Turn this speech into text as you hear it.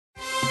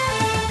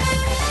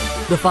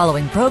The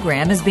following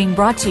program is being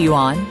brought to you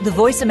on the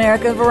Voice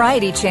America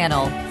Variety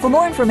Channel. For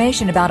more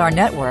information about our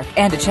network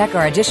and to check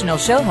our additional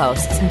show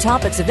hosts and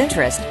topics of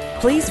interest,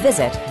 please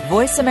visit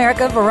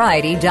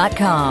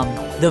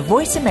voiceamericavariety.com. The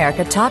Voice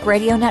America Talk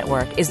Radio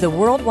Network is the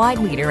worldwide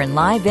leader in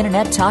live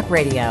Internet talk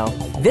radio.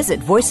 Visit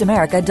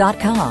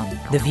voiceamerica.com.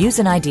 The views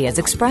and ideas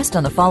expressed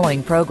on the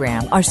following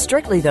program are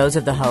strictly those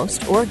of the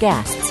host or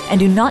guests and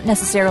do not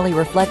necessarily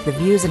reflect the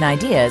views and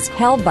ideas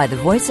held by the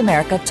Voice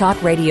America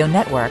Talk Radio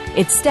Network,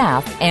 its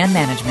staff, and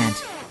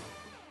management.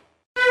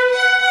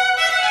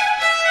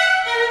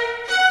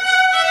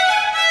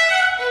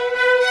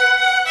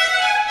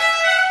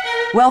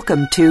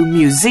 Welcome to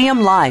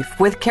Museum Life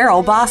with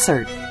Carol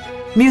Bossert.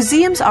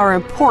 Museums are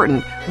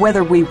important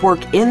whether we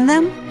work in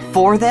them,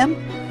 for them,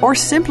 or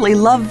simply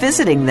love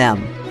visiting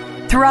them.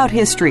 Throughout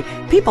history,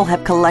 people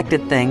have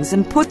collected things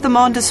and put them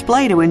on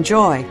display to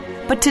enjoy.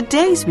 But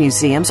today's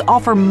museums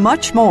offer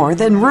much more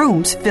than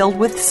rooms filled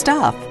with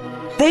stuff.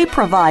 They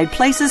provide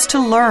places to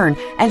learn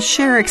and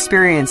share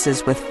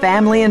experiences with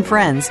family and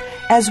friends,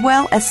 as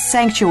well as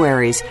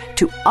sanctuaries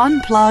to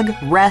unplug,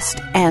 rest,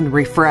 and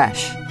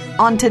refresh.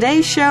 On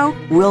today's show,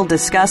 we'll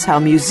discuss how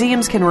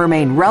museums can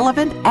remain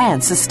relevant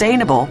and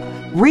sustainable,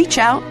 reach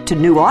out to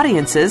new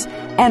audiences,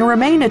 and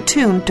remain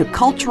attuned to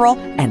cultural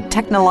and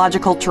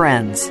technological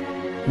trends.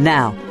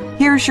 Now,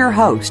 here's your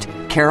host,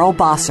 Carol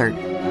Bossert.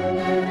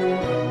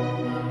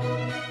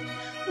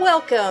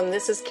 Welcome.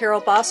 This is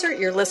Carol Bossert.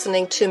 You're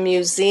listening to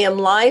Museum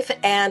Life,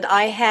 and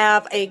I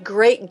have a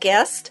great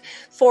guest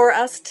for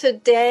us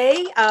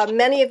today.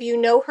 Many of you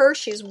know her.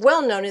 She's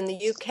well known in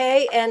the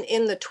UK and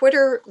in the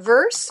Twitter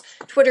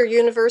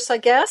universe, I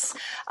guess.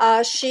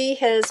 She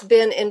has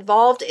been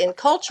involved in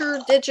culture,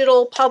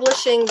 digital,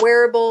 publishing,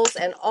 wearables,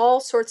 and all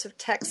sorts of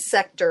tech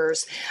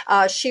sectors.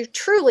 She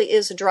truly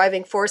is a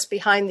driving force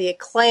behind the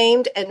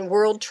acclaimed and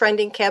world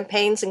trending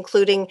campaigns,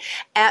 including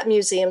at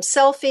Museum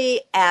Selfie,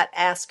 at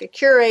Ask a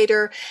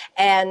Curator,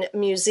 and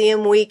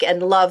Museum Week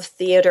and Love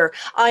Theater.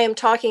 I am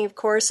talking, of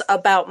course,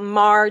 about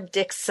Mar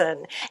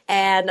Dixon.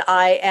 And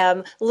I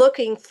am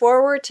looking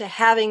forward to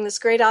having this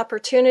great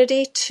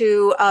opportunity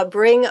to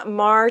bring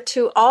Mar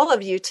to all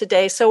of you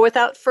today. So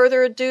without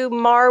further ado,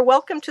 Mar,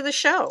 welcome to the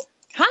show.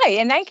 Hi,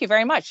 and thank you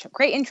very much.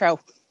 Great intro.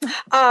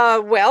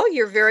 Well,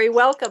 you're very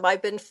welcome.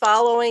 I've been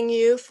following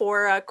you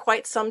for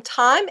quite some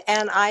time,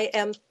 and I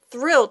am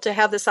thrilled to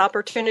have this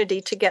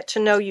opportunity to get to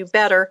know you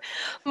better.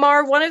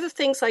 Mar, one of the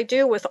things I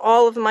do with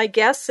all of my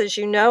guests, as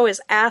you know, is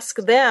ask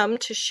them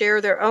to share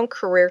their own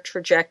career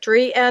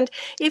trajectory. And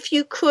if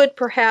you could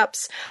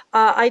perhaps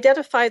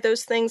identify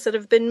those things that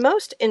have been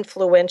most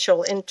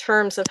influential in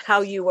terms of how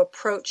you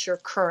approach your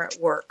current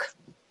work.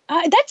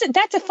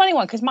 That's a funny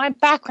one because my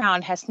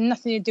background has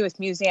nothing to do with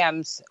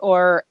museums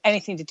or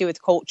anything to do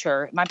with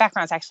culture. My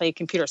background is actually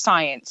computer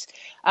science.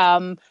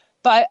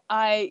 But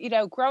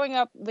growing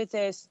up with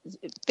this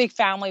big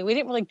family, we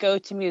didn't really go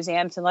to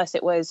museums unless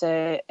it was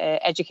a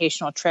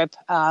educational trip.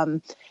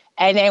 And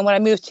then when I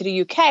moved to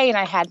the UK and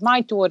I had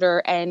my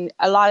daughter, and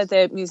a lot of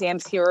the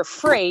museums here are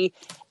free,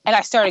 and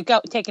I started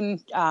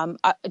taking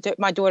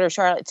my daughter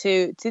Charlotte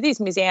to these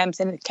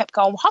museums, and it kept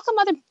going, how come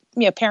other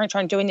parents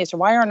aren't doing this, or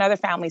why aren't other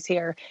families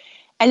here?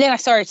 And then I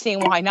started seeing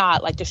why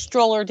not. Like the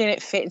stroller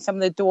didn't fit in some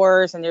of the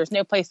doors, and there's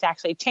no place to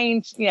actually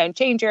change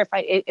her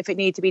if it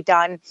needed to be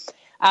done.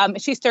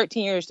 She's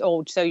 13 years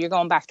old, so you're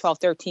going back 12,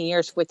 13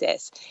 years with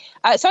this.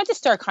 So I just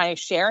started kind of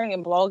sharing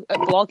and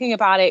blogging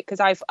about it because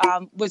I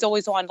was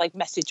always on like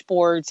message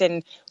boards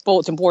and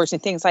bulletin boards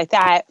and things like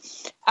that.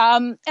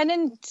 And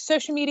then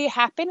social media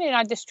happened, and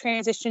I just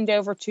transitioned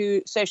over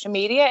to social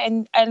media,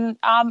 and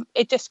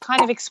it just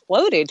kind of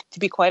exploded, to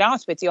be quite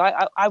honest with you.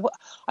 I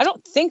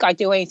don't think I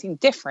do anything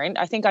different.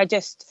 I think I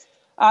just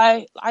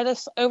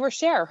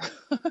overshare.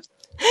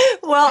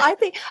 Well, I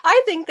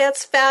think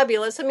that's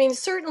fabulous. I mean,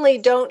 certainly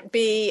don't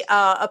be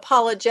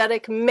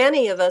apologetic.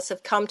 Many of us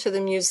have come to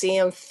the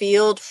museum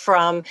field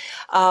from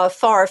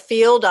far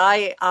afield.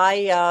 I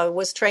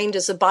was trained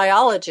as a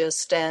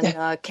biologist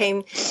and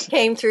came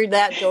through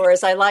that door,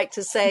 as I like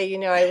to say.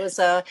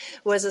 I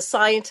was a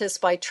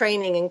scientist by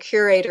training and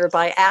curator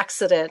by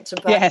accident.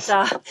 But yes.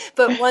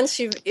 But once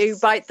you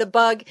bite the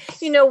bug,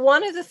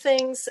 one of the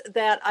things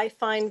that I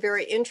find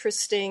very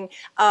interesting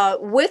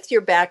with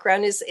your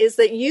background is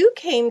that you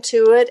came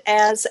to it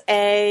as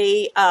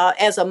a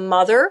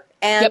mother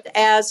and yep.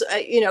 As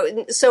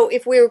so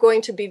if we were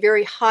going to be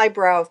very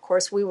highbrow, of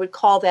course, we would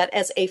call that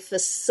as a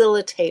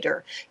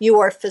facilitator. You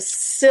are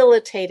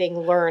facilitating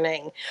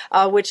learning,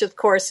 which of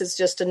course is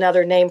just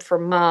another name for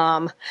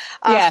mom.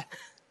 Yeah.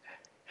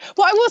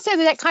 Well, I will say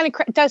that kind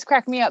of does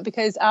crack me up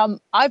because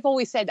I've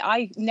always said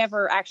I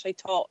never actually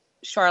taught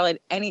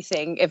Charlotte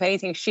anything. If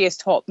anything, she has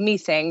taught me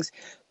things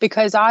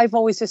because I've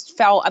always just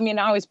felt,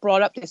 I was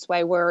brought up this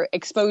way where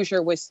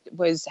exposure was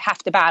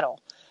half the battle.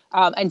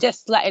 And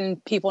just letting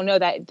people know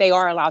that they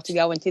are allowed to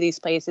go into these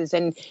places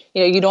and,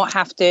 you don't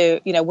have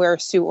to, wear a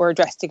suit or a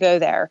dress to go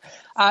there,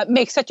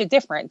 makes such a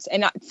difference.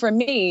 And for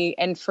me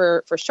and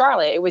for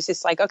Charlotte, it was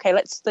just like, okay,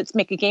 let's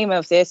make a game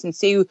of this and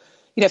see,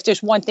 if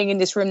there's one thing in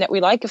this room that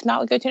we like. If not,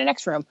 we'll go to the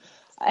next room.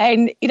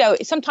 And,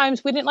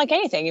 sometimes we didn't like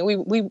anything,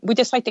 and we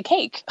just liked the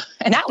cake,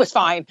 and that was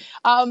fine.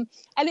 And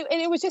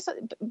it was just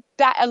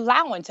that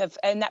allowance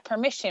and that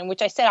permission,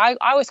 which I said,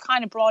 I was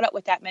kind of brought up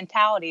with that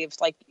mentality of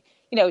like,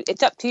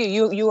 it's up to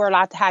you. You are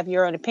allowed to have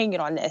your own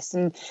opinion on this,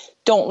 and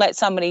don't let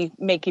somebody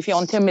make you feel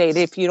intimidated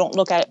if you don't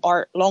look at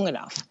art long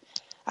enough.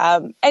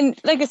 And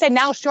like I said,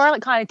 now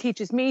Charlotte kind of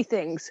teaches me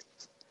things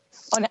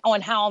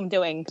on how I'm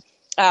doing,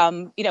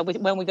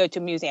 when we go to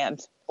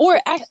museums.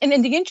 And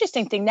then the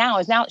interesting thing now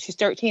is, now that she's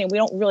 13 and we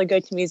don't really go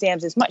to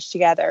museums as much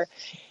together,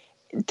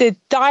 the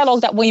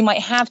dialogue that we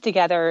might have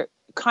together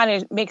kind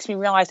of makes me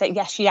realize that,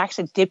 yes, she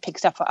actually did pick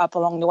stuff up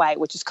along the way,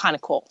 which is kind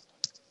of cool.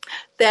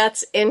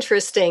 That's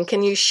interesting.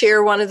 Can you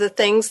share one of the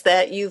things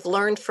that you've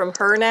learned from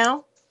her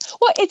now?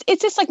 Well,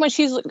 it's just like when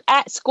she's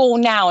at school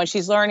now and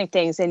she's learning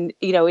things and,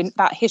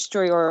 about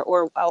history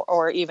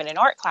or even in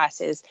art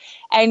classes,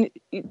 and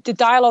the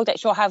dialogue that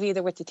she'll have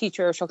either with the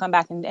teacher or she'll come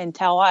back and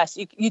tell us,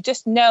 you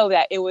just know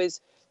that it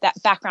was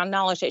that background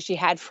knowledge that she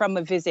had from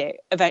a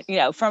visit event,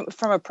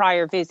 from a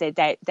prior visit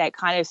that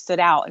kind of stood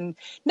out, and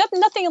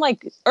nothing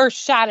like earth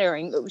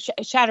shattering,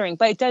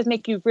 but it does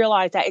make you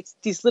realize that it's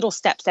these little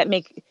steps that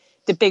make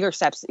the bigger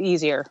steps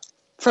easier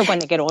for when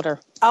they get older.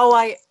 Oh,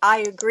 I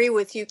agree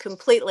with you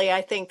completely.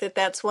 I think that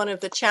that's one of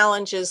the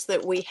challenges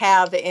that we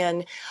have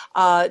in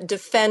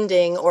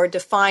defending or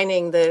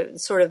defining the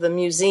sort of the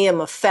museum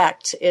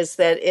effect, is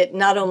that it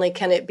not only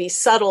can it be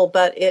subtle,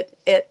 but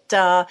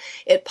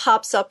it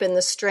pops up in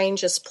the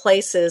strangest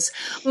places.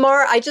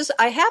 Mar,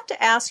 I have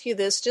to ask you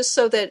this just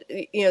so that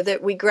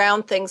that we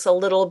ground things a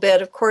little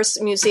bit. Of course,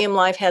 Museum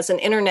Live has an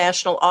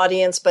international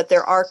audience, but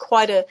there are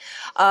quite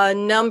a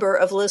number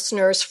of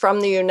listeners from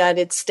the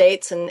United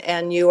States,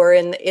 and you are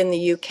in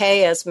the UK,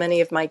 as many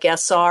of my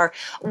guests are.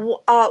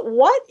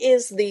 What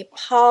is the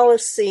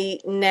policy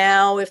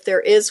now, if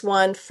there is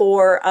one,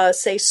 for,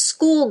 say,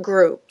 school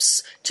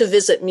groups to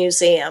visit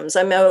museums?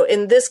 I know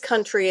in this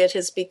country it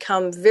has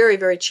become very,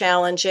 very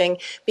challenging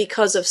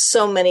because of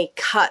so many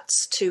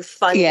cuts to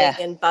funding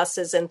and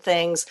buses and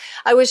things.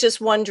 I was just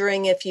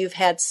wondering if you've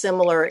had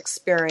similar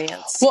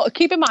experience. Well,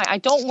 keep in mind, I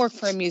don't work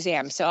for a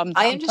museum, so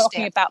I'm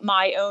talking about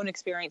my own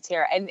experience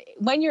here. And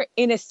when you're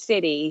in a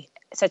city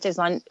such as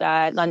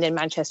London,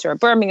 Manchester, or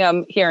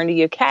Birmingham here in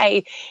the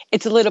UK,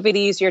 it's a little bit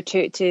easier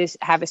to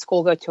have a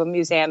school go to a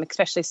museum,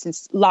 especially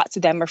since lots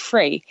of them are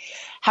free.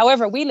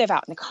 However, we live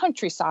out in the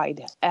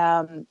countryside.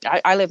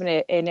 I live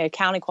in a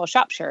county called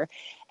Shropshire.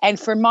 And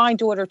for my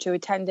daughter to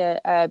attend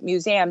a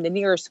museum, the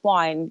nearest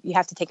one, you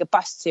have to take a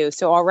bus to.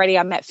 So already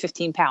I'm at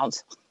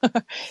 £15.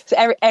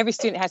 So every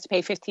student has to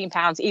pay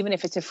 £15, even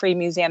if it's a free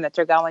museum that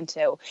they're going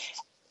to.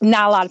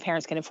 Not a lot of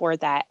parents can afford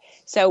that.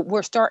 So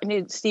we're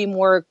starting to see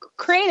more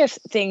creative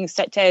things,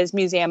 such as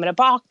Museum in a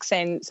Box,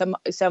 and some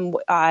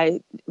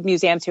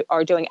museums who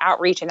are doing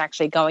outreach and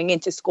actually going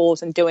into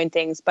schools and doing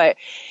things. But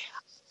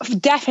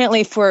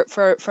definitely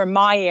for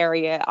my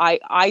area,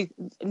 I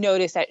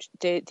noticed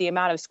that the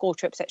amount of school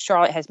trips that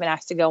Charlotte has been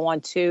asked to go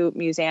on to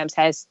museums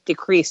has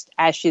decreased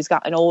as she's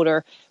gotten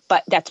older.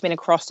 But that's been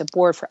across the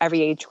board for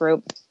every age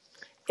group.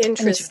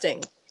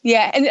 Interesting.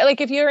 Yeah, and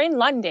like if you're in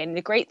London,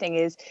 the great thing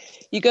is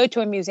you go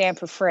to a museum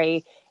for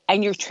free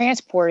and your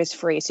transport is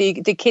free. So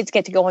the kids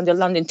get to go on the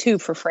London Tube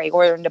for free,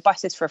 or on the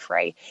buses for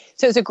free.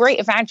 So it's a great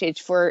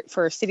advantage for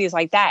cities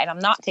like that. And I'm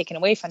not taking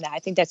away from that. I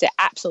think that's an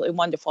absolutely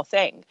wonderful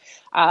thing.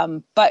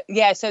 But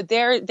yeah, so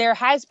there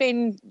has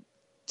been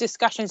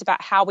discussions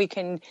about how we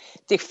can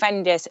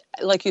defend this,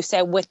 like you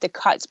said, with the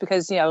cuts,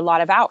 because a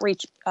lot of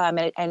outreach and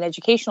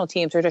educational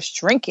teams are just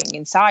shrinking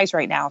in size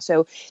right now.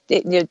 So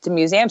the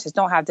museums just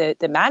don't have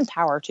the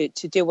manpower to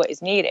do what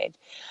is needed.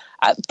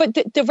 But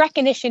the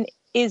recognition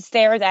is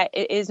there that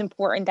it is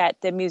important that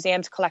the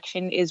museum's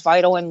collection is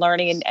vital in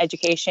learning and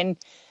education.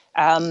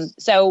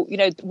 So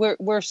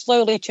we're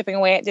slowly chipping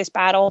away at this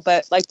battle,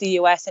 but like the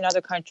US and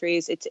other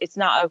countries, it's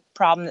not a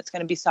problem that's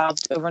going to be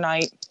solved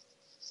overnight.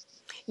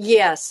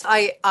 Yes,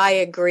 I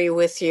agree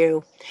with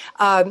you.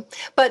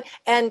 But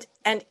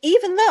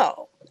even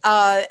though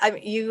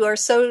you are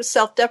so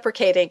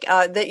self-deprecating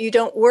that you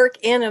don't work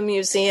in a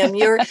museum,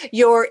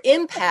 your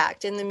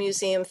impact in the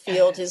museum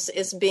field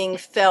is being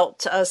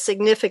felt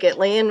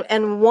significantly.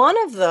 And one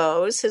of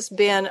those has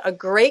been a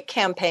great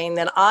campaign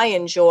that I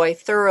enjoy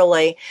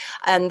thoroughly,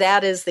 and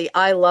that is the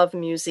I Love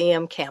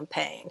Museum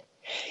campaign.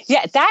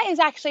 Yeah, that is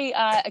actually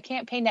a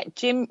campaign that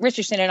Jim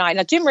Richardson and I.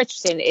 Now, Jim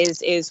Richardson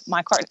is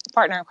my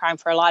partner in crime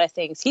for a lot of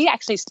things. He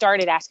actually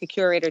started Ask a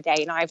Curator Day,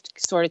 and I've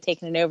sort of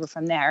taken it over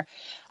from there.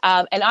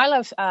 And I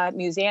Love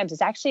Museums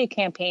is actually a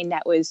campaign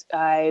that was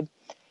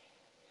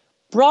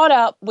brought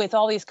up with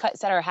all these cuts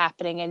that are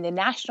happening. And the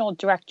national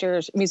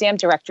museum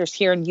directors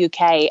here in the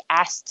UK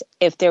asked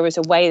if there was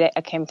a way that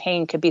a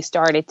campaign could be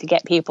started to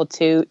get people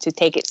to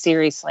take it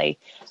seriously.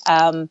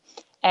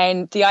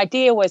 And the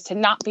idea was to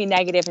not be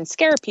negative and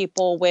scare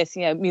people with,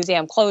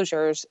 museum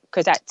closures,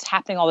 because that's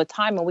happening all the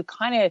time. And we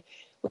kind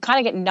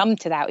of get numb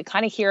to that. We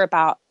kind of hear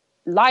about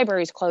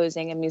libraries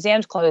closing and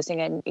museums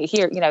closing, and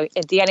here,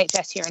 at the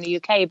NHS here in the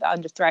UK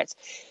under threats.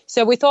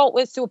 So we thought,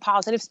 let's do a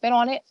positive spin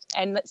on it,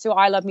 and let's do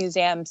I Love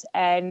Museums.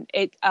 And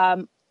it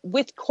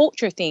with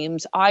culture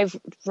themes, I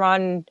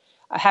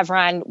have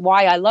ran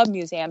Why I Love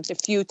Museums a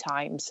few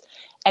times,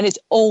 and it's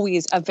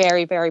always a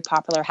very, very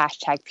popular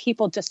hashtag.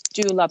 People just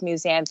do love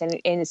museums, and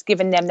it's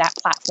given them that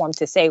platform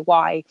to say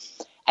why.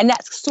 And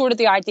that's sort of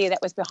the idea that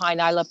was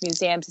behind I Love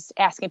Museums, is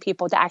asking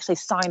people to actually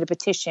sign a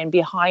petition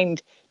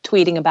behind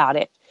tweeting about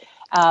it.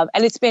 And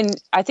it's been,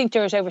 I think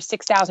there's over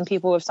 6,000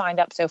 people who have signed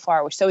up so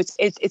far. So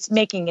it's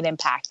making an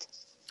impact.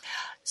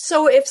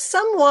 So if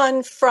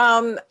someone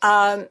from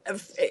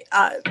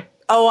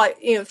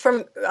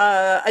from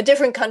a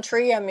different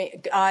country. I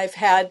mean, I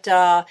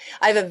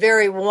have a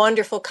very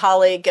wonderful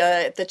colleague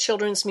at the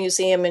Children's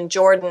Museum in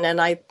Jordan,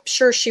 and I'm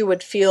sure she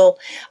would feel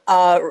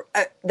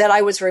that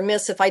I was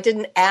remiss if I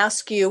didn't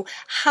ask you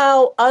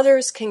how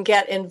others can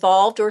get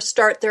involved or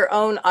start their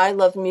own I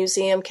Love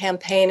Museum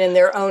campaign in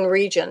their own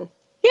region.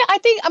 Yeah,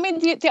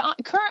 the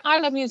current I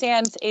Love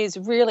Museums is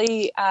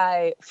really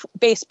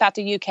based about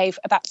the UK,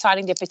 about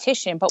signing the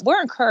petition, but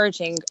we're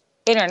encouraging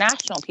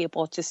international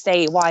people to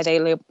say why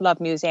they love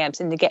museums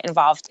and to get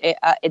involved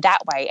that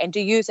way, and to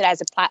use it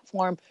as a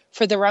platform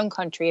for their own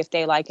country if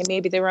they like, and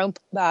maybe their own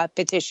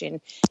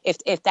petition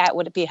if that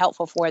would be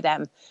helpful for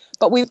them.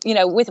 But we,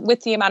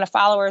 with the amount of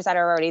followers that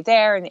are already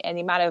there, and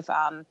the amount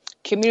of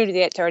community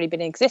that's already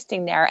been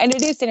existing there, and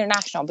it is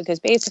international, because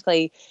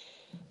basically,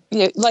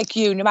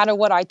 no matter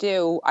what I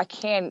do, I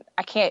can't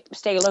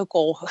stay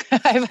local.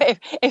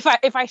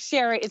 if I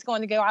share it, it's going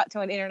to go out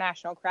to an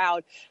international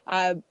crowd.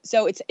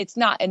 So it's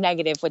not a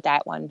negative with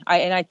that one.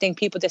 I think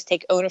people just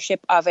take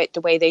ownership of it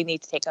the way they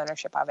need to take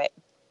ownership of it.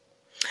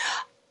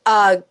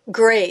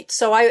 Great.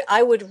 So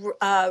I would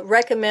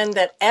recommend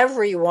that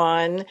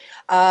everyone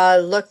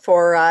look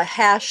for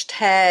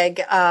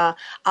hashtag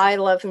I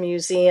Love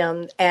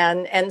Museum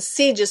and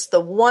see just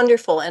the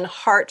wonderful and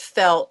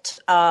heartfelt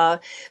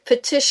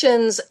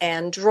petitions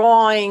and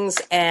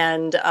drawings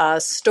and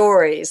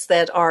stories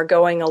that are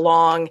going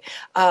along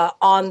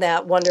on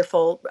that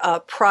wonderful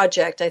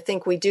project. I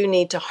think we do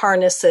need to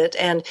harness it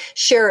and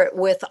share it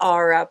with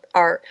our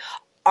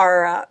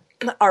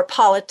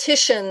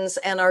politicians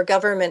and our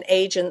government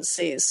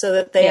agencies, so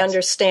that they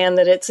understand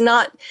that it's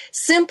not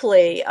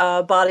simply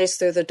bodies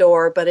through the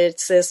door, but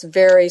it's this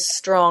very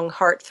strong,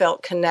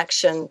 heartfelt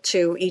connection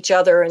to each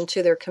other and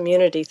to their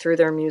community through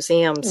their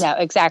museums. No,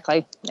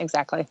 exactly.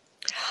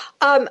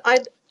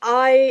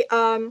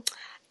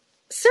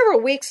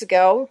 Several weeks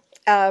ago,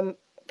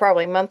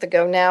 probably a month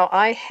ago now,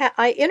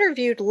 I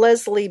interviewed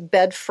Leslie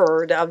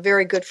Bedford, a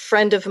very good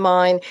friend of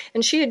mine,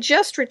 and she had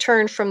just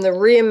returned from the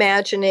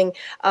Reimagining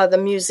the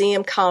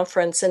Museum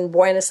Conference in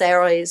Buenos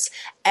Aires,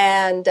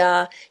 and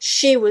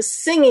she was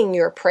singing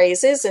your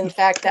praises. In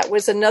fact, that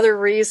was another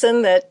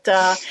reason that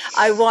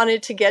I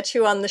wanted to get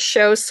you on the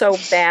show so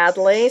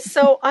badly.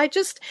 So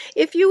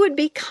if you would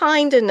be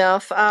kind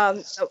enough,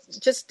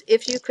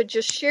 if you could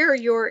just share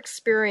your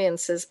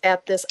experiences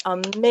at this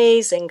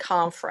amazing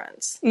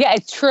conference. Yeah,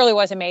 it truly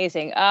was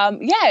amazing.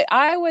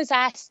 I was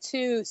asked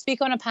to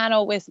speak on a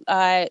panel with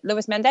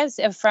Luis Mendes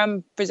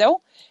from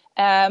Brazil.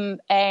 I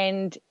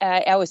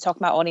was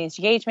talking about audience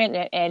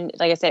engagement, and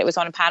like I said, it was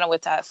on a panel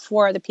with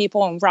 4 other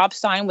people, and Rob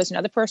Stein was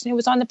another person who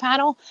was on the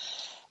panel.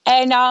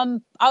 And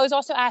I was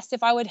also asked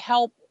if I would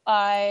help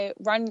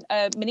run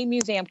a mini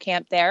museum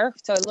camp there,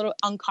 so a little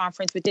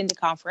unconference within the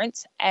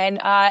conference,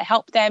 and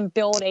help them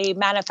build a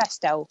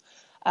manifesto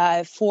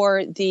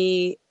for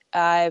the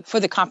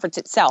conference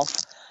itself.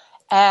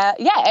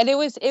 And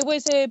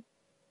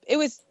it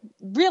was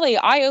really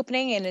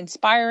eye-opening and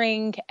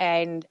inspiring,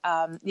 and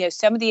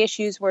some of the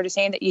issues were the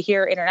same that you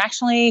hear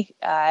internationally,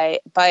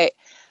 but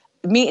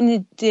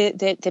meeting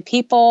the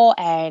people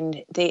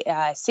and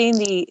seeing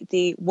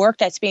the work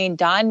that's being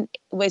done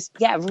was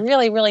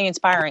really, really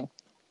inspiring.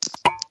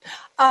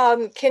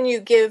 Can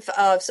you give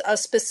a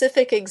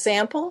specific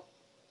example?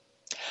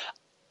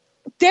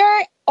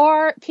 There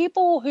are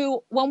people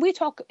who, when we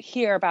talk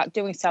here about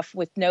doing stuff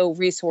with no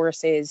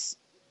resources,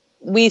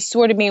 we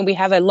sort of mean we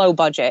have a low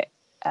budget.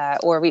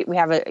 Or we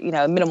have a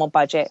minimal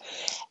budget,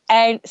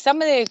 and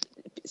some of the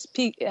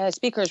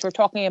speakers were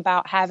talking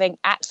about having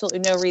absolutely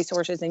no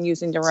resources and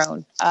using their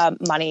own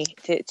money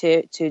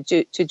to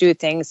do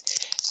things.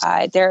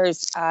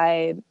 There's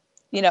a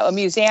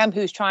museum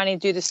who's trying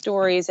to do the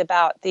stories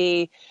about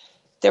the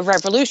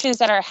revolutions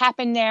that are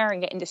happening there,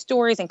 and getting the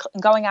stories and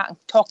going out and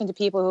talking to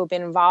people who have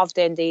been involved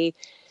in the.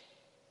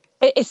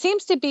 It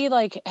seems to be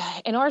like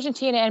in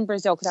Argentina and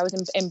Brazil, because I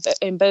was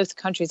in both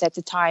countries at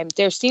the time,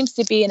 there seems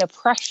to be an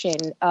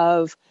oppression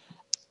of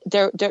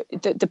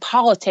the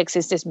politics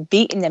is just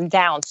beating them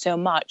down so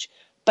much,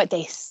 but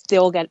they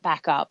still get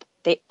back up.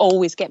 They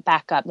always get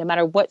back up, no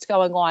matter what's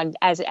going on.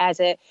 As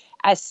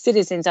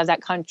citizens of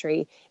that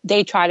country,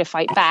 they try to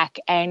fight back,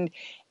 and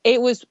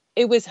it was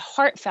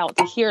heartfelt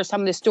to hear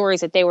some of the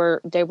stories that they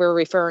were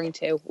referring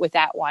to with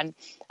that one.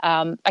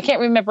 I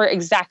can't remember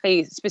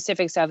exactly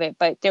specifics of it,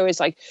 but there was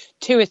like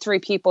 2 or 3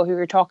 people who we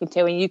were talking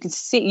to, and you can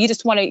see, you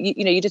just want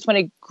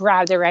to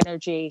grab their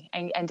energy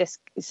and just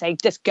say,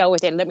 just go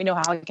with it. Let me know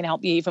how I can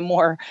help you even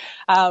more.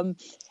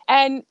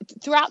 And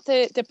throughout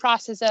the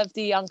process of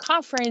the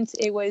conference,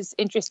 it was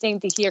interesting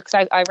to hear,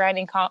 because I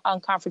ran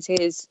on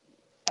conferences,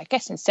 I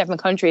guess, in 7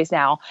 countries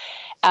now.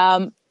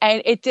 And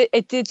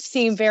it did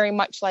seem very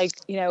much like,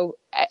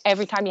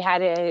 every time you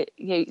had a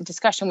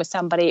discussion with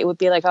somebody, it would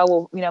be like,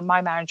 oh, well,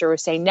 my manager would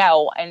say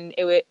no. And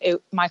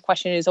my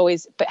question is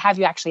always, but have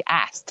you actually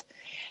asked?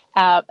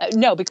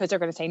 No, because they're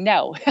going to say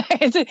no.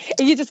 And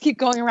you just keep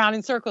going around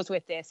in circles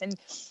with this. And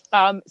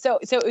so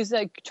it was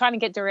like trying to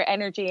get their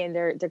energy and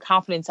their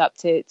confidence up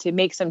to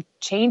make some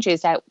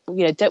changes that,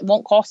 that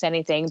won't cost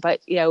anything, but,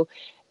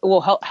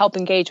 will help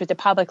engage with the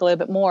public a little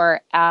bit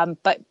more.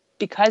 But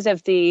because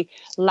of the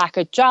lack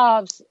of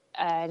jobs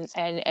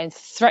and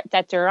threat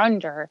that they're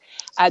under,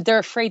 they're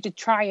afraid to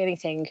try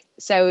anything.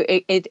 So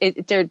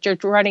they're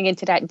running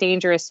into that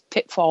dangerous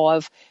pitfall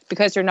of,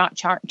 because they're not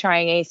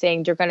trying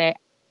anything, they're going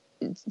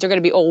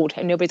to be old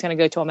and nobody's going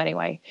to go to them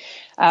anyway.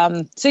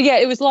 So yeah,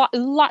 it was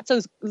lots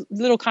of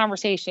little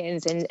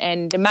conversations,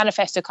 and the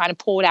manifesto kind of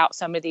pulled out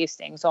some of these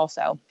things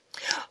also.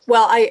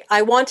 Well,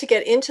 I want to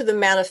get into the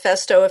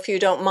manifesto if you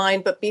don't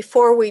mind, but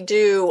before we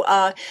do,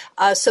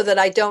 so that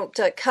I don't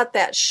cut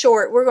that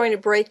short, we're going to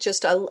break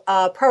just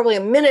probably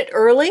a minute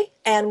early,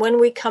 and when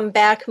we come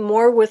back,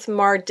 more with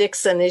Mar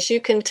Dixon. As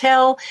you can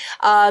tell,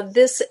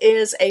 this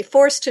is a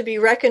force to be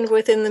reckoned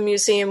with in the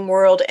museum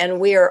world, and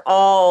we are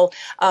all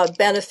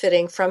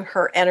benefiting from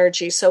her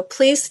energy. So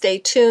please stay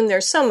tuned.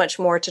 There's so much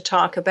more to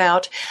talk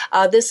about.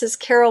 This is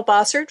Carol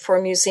Bossert for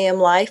Museum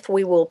Life.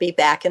 We will be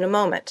back in a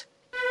moment.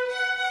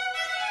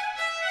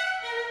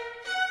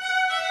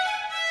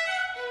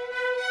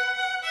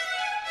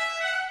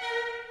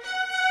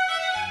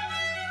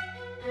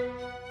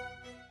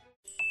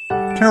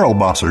 Carol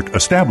Bossert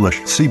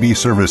established CB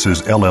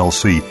Services,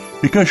 LLC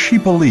because she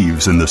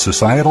believes in the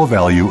societal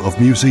value of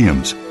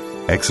museums.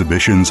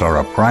 Exhibitions are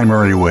a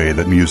primary way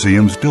that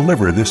museums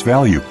deliver this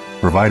value,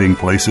 providing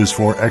places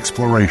for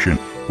exploration,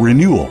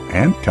 renewal,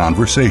 and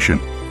conversation.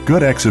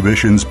 Good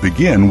exhibitions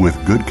begin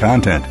with good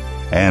content,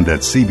 and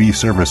at CB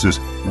Services,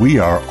 we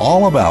are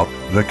all about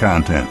the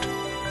content.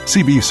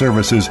 CB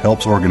Services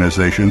helps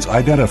organizations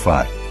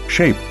identify,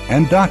 shape,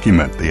 and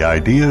document the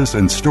ideas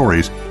and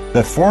stories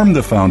that form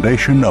the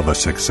foundation of a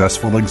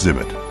successful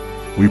exhibit.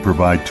 We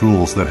provide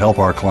tools that help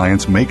our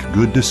clients make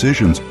good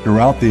decisions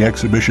throughout the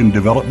exhibition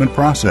development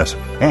process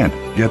and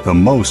get the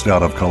most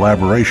out of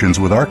collaborations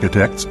with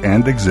architects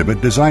and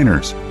exhibit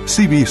designers.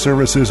 CB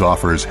Services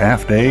offers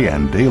half-day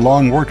and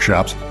day-long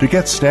workshops to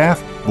get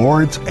staff,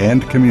 boards,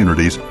 and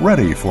communities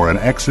ready for an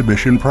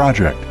exhibition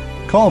project.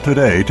 Call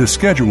today to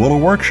schedule a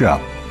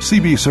workshop.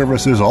 CB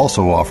Services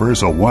also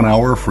offers a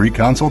 1-hour free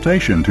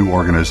consultation to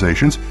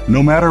organizations,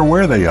 no matter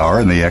where they are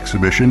in the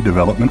exhibition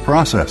development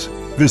process.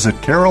 Visit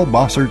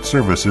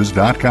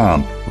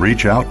carolbossertservices.com.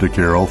 Reach out to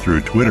Carol through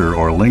Twitter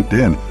or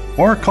LinkedIn,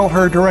 or call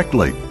her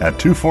directly at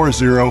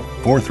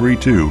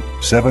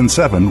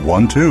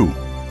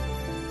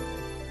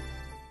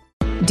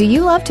 240-432-7712. Do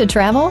you love to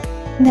travel?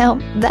 Now,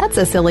 that's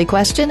a silly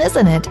question,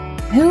 isn't it?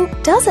 Who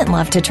doesn't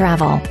love to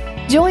travel?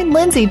 Join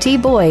Lindsay T.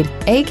 Boyd,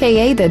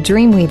 a.k.a. the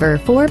Dreamweaver,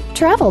 for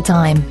Travel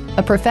Time.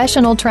 A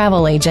professional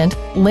travel agent,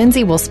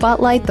 Lindsay will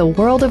spotlight the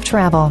world of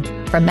travel,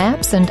 from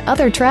maps and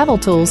other travel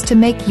tools to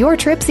make your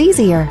trips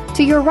easier,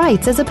 to your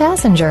rights as a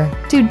passenger,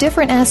 to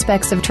different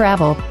aspects of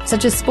travel,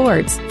 such as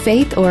sports,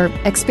 faith, or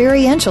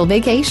experiential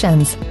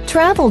vacations.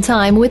 Travel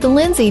Time with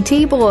Lindsay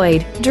T.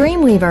 Boyd,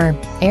 Dreamweaver,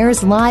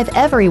 airs live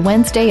every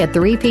Wednesday at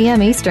 3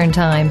 p.m. Eastern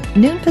Time,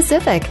 noon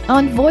Pacific,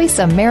 on Voice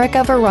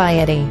America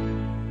Variety.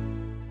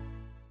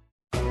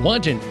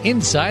 Want an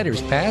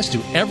insider's pass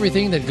to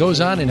everything that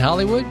goes on in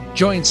Hollywood?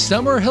 Join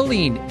Summer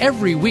Helene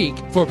every week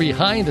for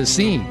Behind the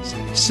Scenes.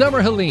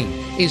 Summer Helene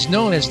is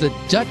known as the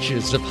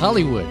Duchess of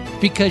Hollywood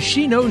because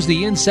she knows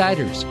the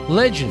insiders,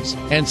 legends,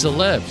 and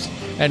celebs,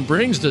 and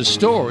brings the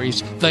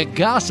stories, the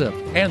gossip,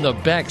 and the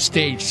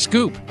backstage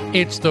scoop.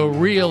 It's the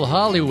real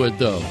Hollywood,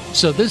 though,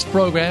 so this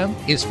program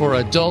is for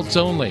adults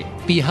only.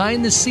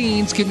 Behind the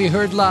Scenes can be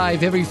heard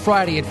live every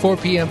Friday at 4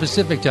 p.m.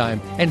 Pacific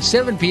Time and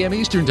 7 p.m.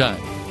 Eastern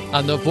Time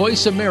on the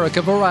Voice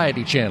America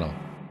Variety Channel.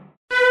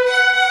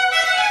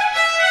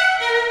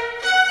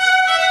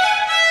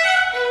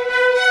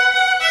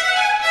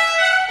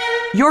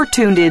 You're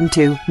tuned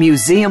into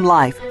Museum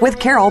Life with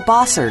Carol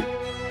Bossert.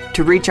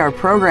 To reach our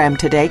program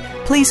today,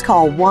 please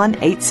call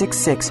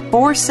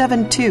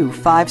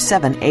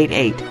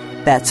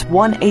 1-866-472-5788. That's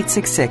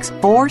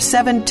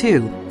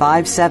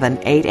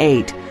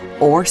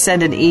 1-866-472-5788. Or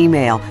send an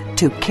email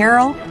to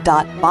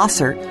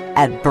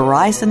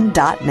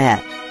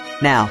carol.bossert@verizon.net.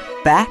 Now,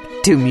 back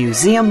to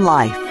Museum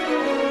Life.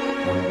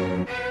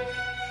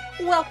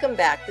 Welcome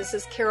back. This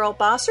is Carol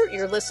Bossert.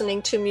 You're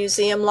listening to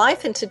Museum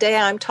Life, and today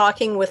I'm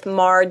talking with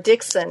Mar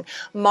Dixon.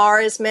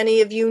 Mar, as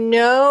many of you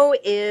know,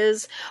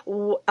 is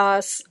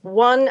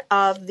one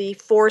of the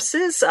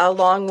forces,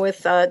 along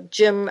with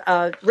Jim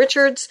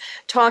Richards,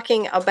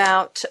 talking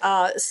about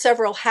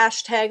several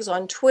hashtags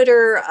on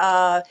Twitter,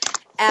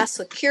 Ask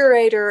the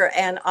Curator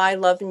and I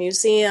Love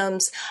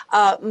Museums.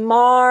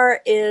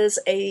 Mar is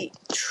a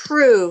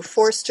true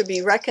force to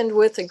be reckoned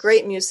with, a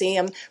great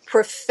museum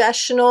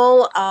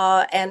professional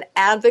and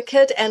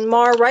advocate. And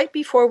Mar, right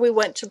before we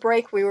went to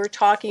break, we were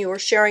talking, you were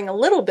sharing a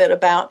little bit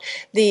about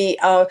the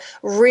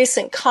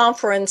recent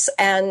conference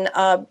and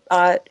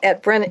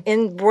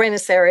in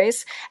Buenos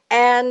Aires,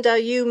 and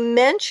you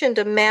mentioned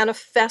a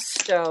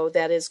manifesto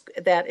that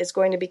is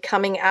going to be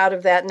coming out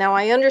of that. Now,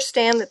 I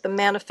understand that the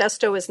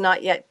manifesto has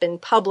not yet been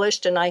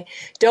published, and I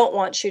don't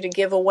want you to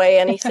give away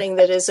anything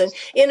that is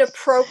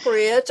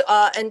inappropriate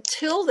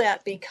until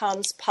that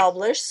becomes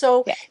published.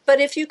 So, yeah.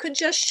 But if you could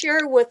just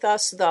share with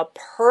us the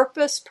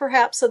purpose,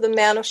 perhaps, of the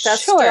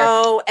manifesto,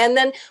 sure, and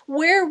then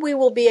where we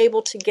will be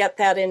able to get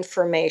that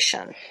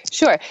information.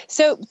 Sure.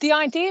 So the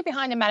idea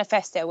behind the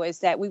manifesto was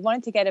that we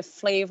wanted to get a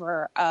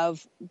flavor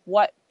of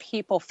what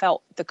people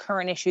felt the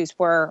current issues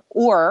were,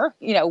 or,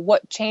 you know,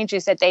 what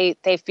changes that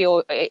they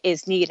feel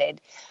is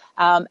needed.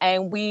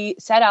 And we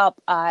set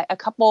up a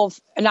couple of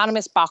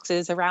anonymous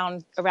boxes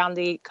around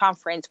the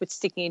conference with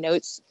sticky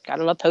notes,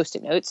 gotta love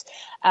Post-it notes,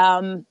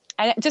 and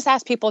just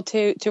asked people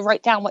to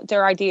write down what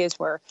their ideas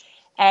were.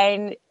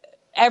 And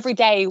every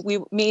day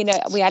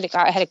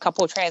I had a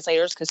couple of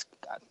translators because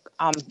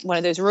one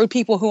of those rude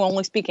people who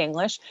only speak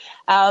English.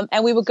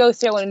 And we would go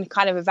through and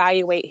kind of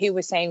evaluate who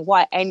was saying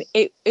what. And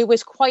it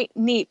was quite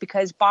neat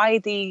because by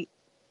the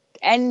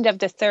end of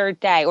the third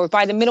day, or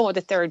by the middle of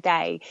the third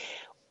day,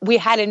 we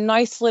had a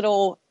nice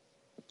little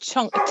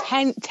chunk,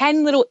 10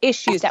 little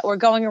issues that were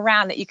going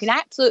around that you can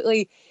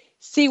absolutely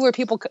see where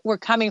people were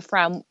coming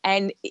from.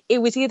 And it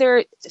was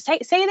either, say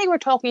they were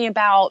talking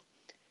about,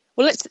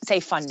 well, let's say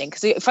funding,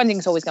 because funding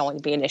is always going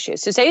to be an issue.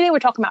 So say they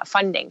were talking about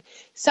funding.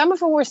 Some of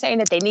them were saying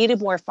that they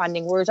needed more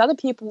funding, whereas other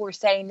people were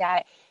saying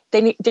that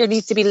there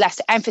needs to be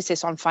less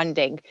emphasis on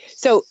funding.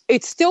 So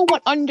it still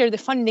went under the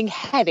funding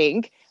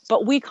heading,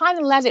 but we kind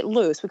of let it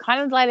loose. We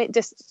kind of let it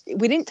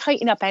we didn't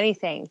tighten up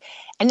anything.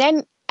 And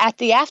then at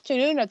the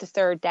afternoon of the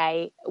third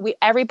day,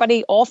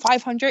 everybody, all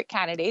 500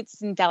 candidates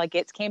and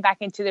delegates came back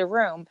into the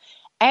room,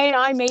 and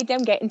I made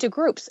them get into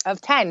groups of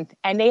 10,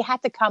 and they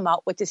had to come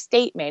up with a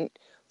statement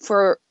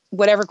for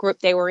whatever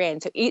group they were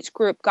in. So each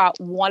group got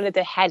one of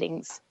the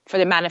headings for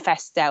the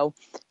manifesto,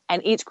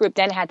 and each group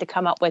then had to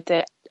come up with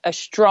a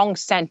strong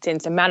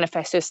sentence, a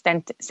manifesto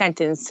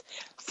sentence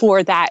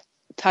for that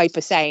type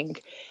of saying.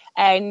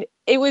 And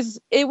it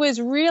was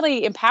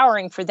really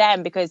empowering for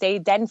them because they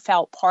then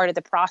felt part of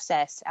the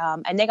process,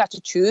 and they got to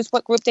choose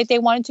what group that they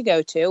wanted to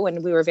go to.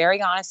 And we were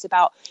very honest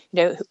about,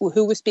 you know,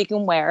 who was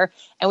speaking where,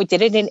 and we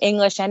did it in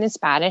English and in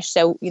Spanish.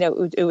 So, you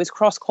know, it was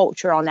cross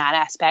culture on that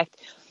aspect.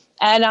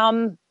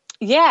 And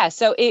yeah,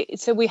 so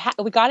we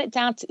got it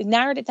down to,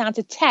 narrowed it down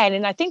to 10,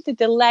 and I think the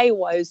delay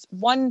was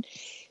one.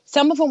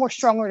 Some of them were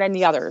stronger than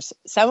the others.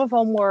 Some of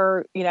them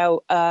were, you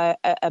know, a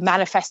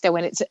manifesto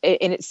in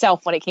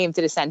itself when it came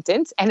to the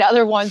sentence, and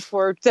other ones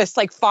were just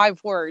like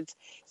 5 words.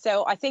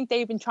 So I think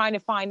they've been trying to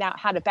find out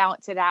how to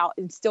balance it out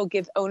and still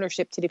give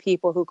ownership to the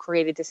people who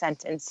created the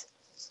sentence.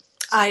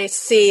 I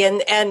see,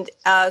 and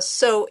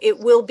so it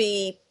will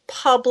be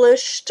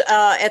published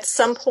at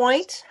some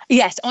point?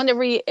 Yes, on the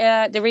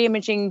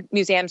Reimaging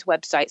Museum's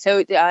website.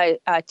 So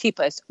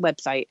TIPA's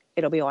website,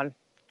 it'll be on.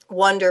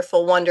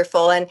 Wonderful,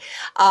 wonderful. And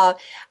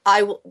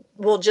I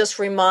will just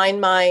remind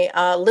my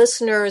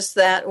listeners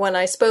that when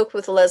I spoke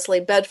with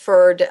Leslie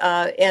Bedford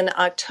in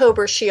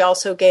October, she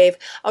also gave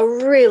a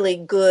really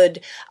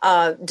good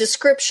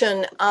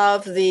description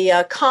of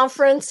the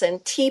conference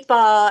and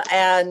TIPA.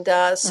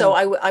 And so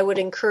I would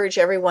encourage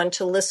everyone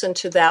to listen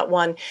to that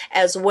one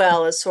as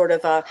well as sort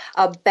of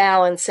a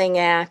balancing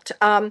act.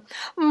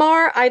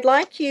 Mar, I'd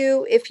like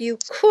you, if you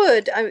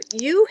could,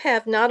 you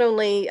have not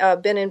only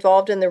been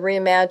involved in the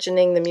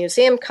Reimagining the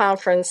Museum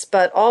Conference,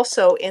 but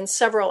also in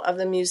several of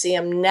the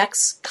Museum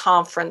Next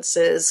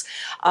conferences.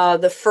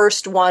 The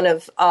first one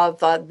of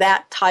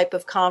that type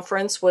of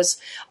conference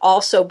was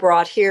also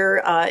brought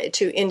here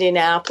to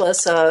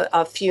Indianapolis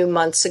a few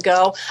months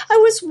ago. I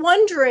was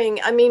wondering,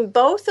 I mean,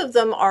 both of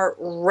them are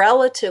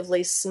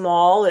relatively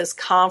small as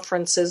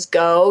conferences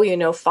go, you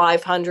know,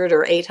 500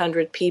 or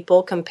 800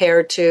 people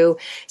compared to,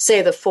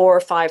 say, the 4,000 or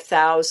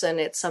 5,000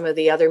 at some of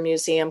the other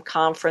museum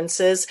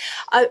conferences.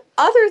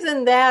 Other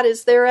than that,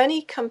 is there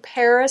any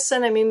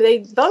comparison? I mean, they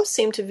both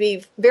seem to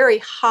be very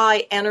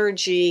high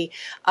energy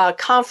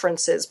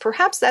conferences.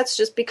 Perhaps that's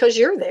just because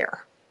you're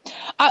there.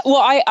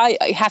 Well,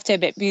 I have to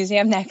admit,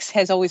 Museum Next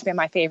has always been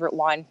my favorite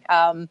one.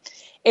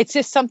 It's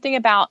just something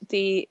about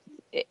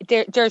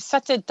there's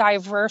such a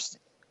diverse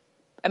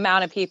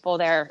amount of people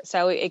there.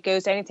 So it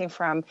goes anything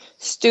from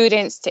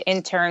students to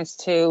interns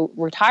to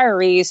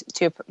retirees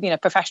to, you know,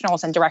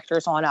 professionals and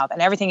directors on up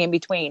and everything in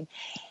between.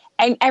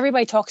 and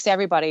everybody talks to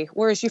everybody.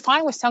 Whereas you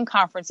find with some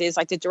conferences,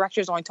 like the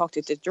directors only talk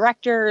to the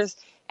directors,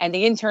 and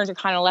the interns are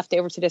kind of left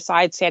over to the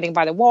side, standing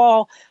by the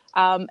wall.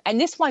 And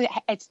this one,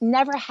 it's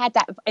never had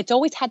that. It's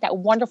always had that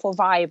wonderful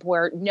vibe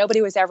where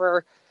nobody was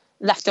ever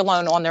left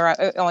alone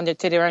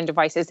to their own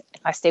devices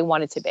unless they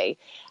wanted to be.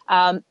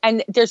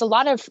 And there's a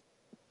lot of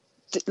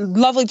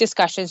lovely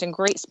discussions and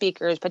great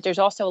speakers, but there's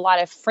also a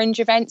lot of fringe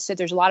events. So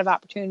there's a lot of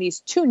opportunities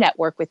to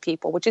network with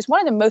people, which is one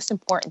of the most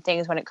important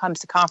things when it comes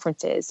to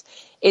conferences,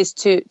 is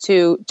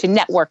to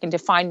network and to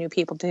find new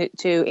people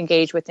to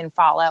engage with and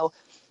follow.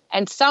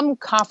 And some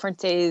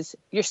conferences,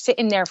 you're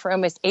sitting there for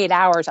almost 8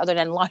 hours other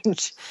than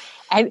lunch.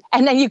 And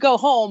then you go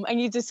home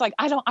and you just like,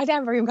 I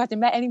never even got to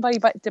meet anybody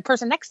but the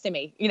person next to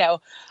me,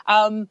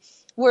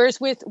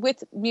 Whereas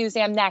with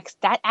Museum Next,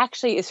 that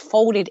actually is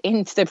folded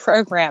into the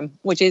program,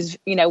 which is,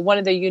 one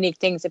of the unique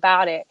things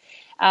about it.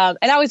 And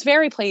I was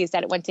very pleased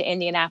that it went to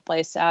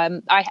Indianapolis.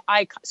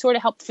 I sort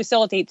of helped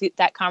facilitate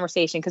that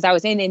conversation because I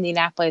was in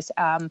Indianapolis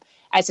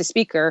as a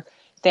speaker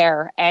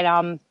there,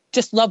 and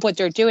just love what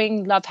they're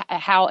doing. Love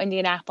how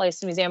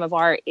Indianapolis Museum of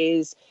Art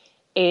is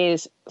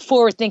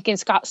forward-thinking.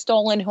 Scott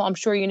Stolen, who I'm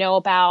sure you know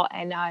about,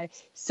 and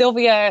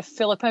Sylvia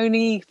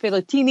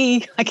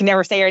Filippini, I can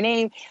never say her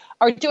name,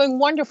 are doing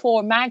wonderful,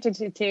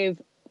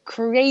 imaginative,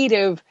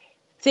 creative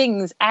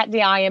things at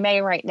the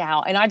IMA right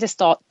now. And I just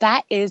thought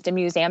that is the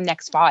Museum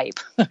Next vibe.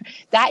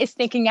 That is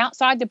thinking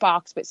outside the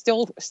box, but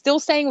still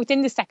staying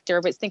within the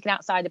sector, but thinking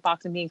outside the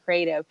box and being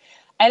creative.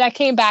 And I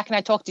came back and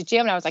I talked to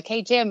Jim and I was like,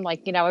 hey, Jim, I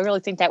really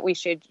think that we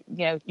should,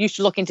 you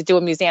should look into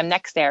doing Museum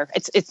Next there.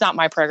 It's not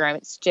my program,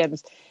 it's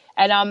Jim's.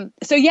 And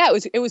so, yeah,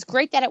 it was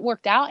great that it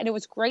worked out. And it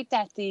was great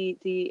that the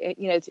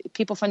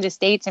people from the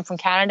States and from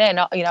Canada and,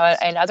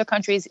 and other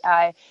countries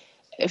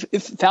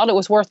felt it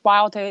was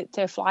worthwhile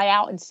to fly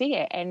out and see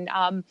it. And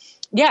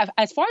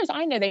as far as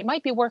I know, they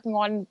might be working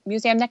on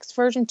Museum Next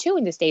version 2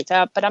 in the States,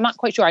 but I'm not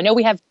quite sure. I know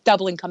we have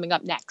Dublin coming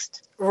up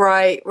next.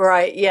 Right.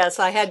 Yes,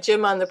 I had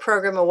Jim on the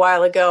program a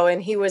while ago,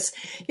 and he was,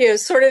 he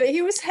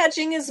was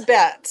hedging his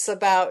bets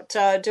about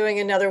doing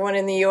another one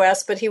in the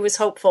U.S., but he was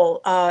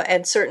hopeful,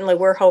 and certainly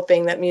we're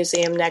hoping that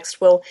Museum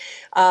Next will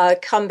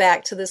come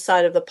back to this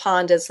side of the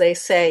pond, as they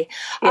say.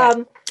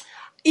 Yeah.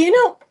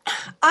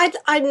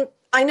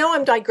 I know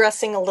I'm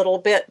digressing a little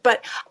bit,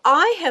 but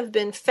I have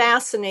been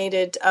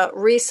fascinated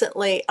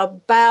recently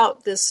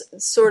about this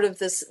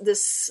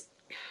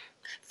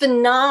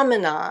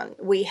phenomenon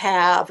we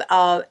have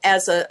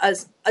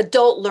as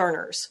adult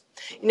learners.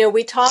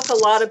 We talk a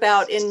lot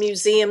about in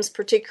museums,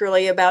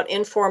 particularly about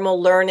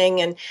informal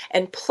learning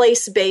and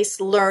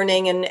place-based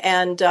learning,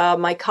 and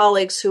my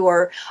colleagues who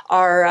are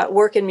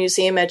work in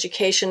museum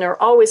education are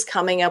always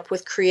coming up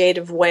with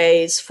creative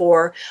ways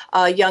for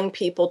young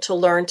people to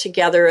learn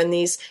together in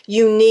these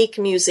unique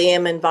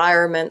museum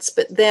environments.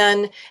 But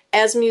then,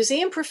 as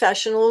museum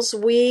professionals,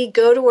 we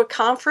go to a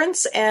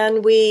conference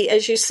and we,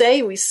 as you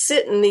say, we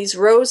sit in these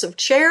rows of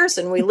chairs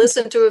and we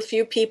listen to a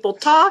few people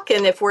talk,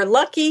 and if we're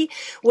lucky,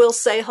 we'll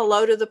say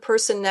hello to the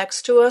person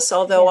next to us,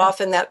 although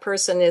often that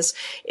person is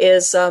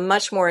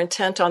much more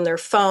intent on their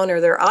phone or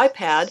their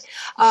iPad.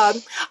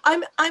 I'm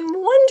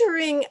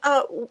wondering,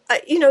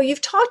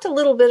 you've talked a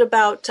little bit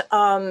about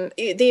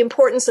the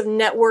importance of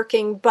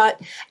networking, but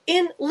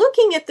in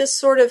looking at this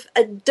sort of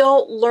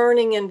adult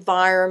learning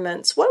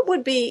environments, what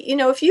would be,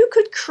 if you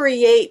could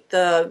create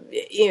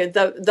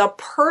the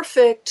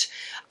perfect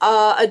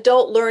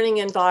adult learning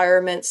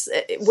environments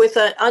with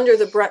under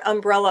the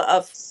umbrella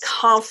of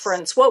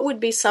conference, what would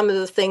be some of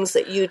the things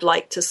that you'd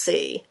like to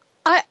see?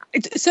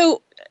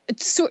 So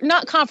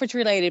not conference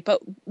related,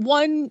 but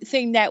one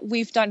thing that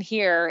we've done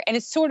here, and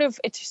it's sort of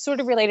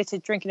related to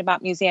drinking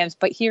about museums,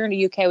 but here in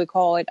the UK we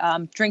call it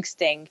Drink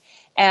Sting.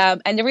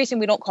 And the reason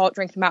we don't call it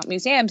drinking about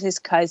museums is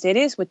because it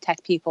is with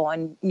tech people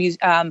and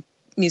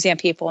museum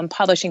people and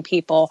publishing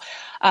people.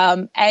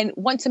 And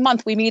once a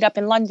month we meet up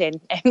in London,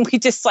 and we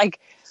just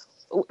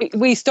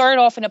we started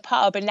off in a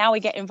pub, and now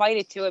we get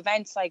invited to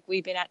events like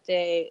we've been at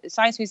the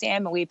Science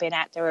Museum and we've been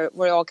at the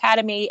Royal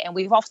Academy, and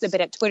we've also been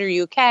at Twitter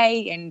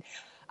UK. And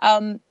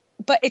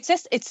but it's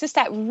just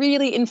that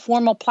really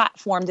informal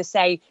platform to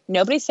say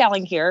nobody's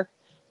selling here,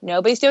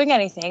 nobody's doing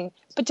anything,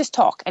 but just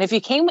talk. And if you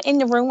came in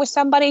the room with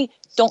somebody,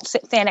 don't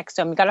stand next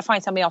to them. You got to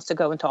find somebody else to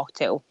go and talk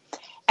to.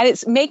 And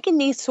it's making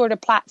these sort of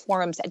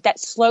platforms that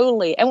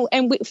slowly,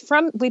 and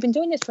we've been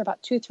doing this for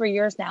about 2-3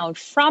 years now, and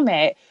from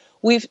it,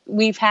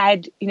 we've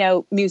had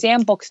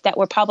museum books that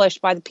were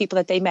published by the people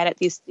that they met at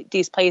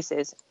these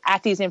places,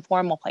 at these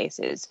informal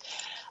places,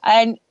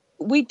 and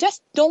we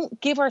just don't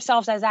give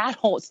ourselves as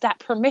adults that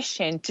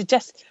permission to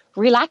just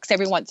relax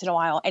every once in a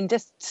while and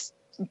just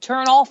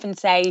turn off and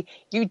say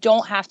you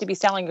don't have to be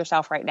selling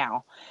yourself right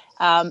now.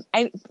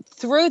 And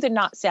through the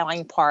not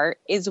selling part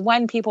is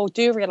when people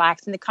do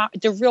relax and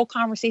the real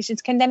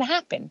conversations can then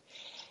happen.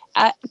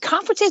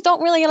 Conferences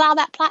don't really allow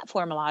that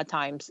platform a lot of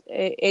times.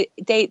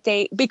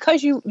 They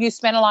because you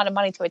spend a lot of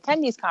money to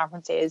attend these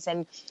conferences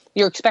and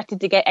you're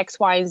expected to get X,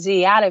 Y, and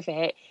Z out of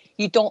it,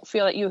 you don't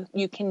feel that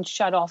you can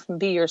shut off and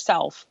be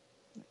yourself.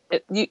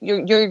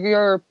 You're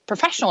your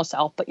professional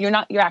self, but you're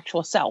not your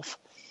actual self.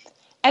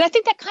 And I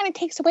think that kind of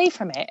takes away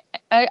from it.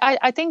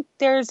 I think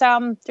there's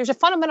a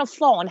fundamental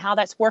flaw in how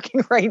that's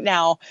working right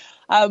now.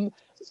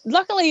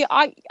 Luckily,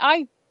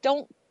 I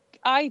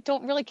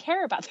don't really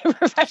care about the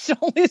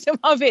professionalism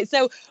of it.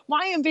 So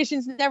my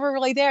ambition's never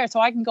really there. So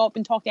I can go up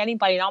and talk to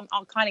anybody, and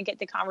I'll kind of get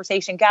the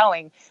conversation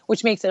going,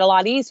 which makes it a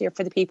lot easier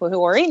for the people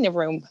who are in the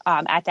room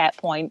at that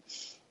point.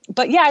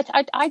 But yeah,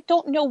 I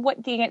don't know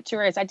what the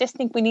answer is. I just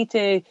think we need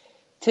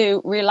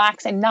to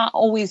relax and not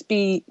always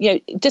be,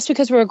 just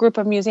because we're a group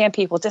of museum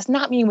people does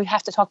not mean we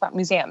have to talk about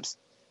museums.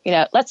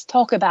 Let's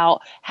talk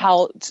about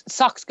how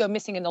socks go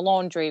missing in the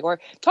laundry, or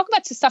talk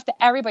about the stuff that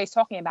everybody's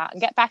talking about and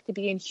get back to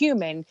being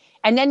human.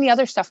 And then the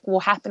other stuff will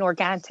happen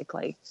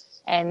organically.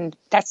 And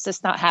that's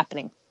just not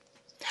happening.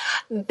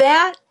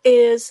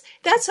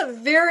 That's a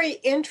very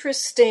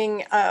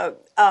interesting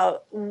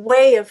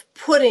way of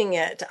putting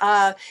it.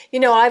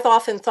 I've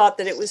often thought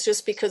that it was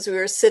just because we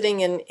were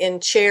sitting in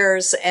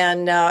chairs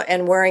and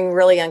wearing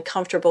really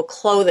uncomfortable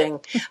clothing,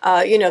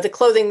 the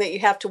clothing that you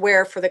have to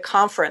wear for the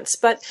conference.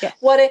 But yeah.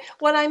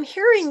 What I'm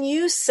hearing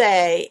you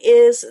say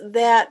is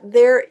that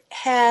there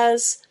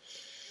has.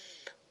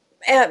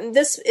 And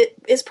this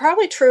is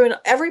probably true in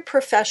every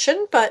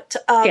profession, but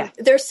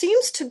there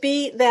seems to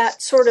be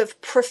that sort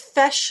of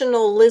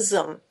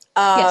professionalism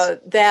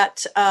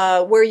that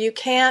where you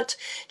can't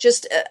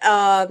just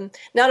not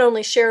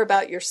only share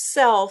about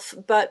yourself,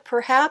 but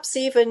perhaps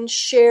even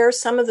share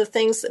some of the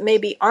things that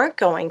maybe aren't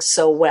going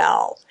so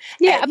well.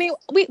 Yeah, I mean,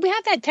 we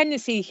have that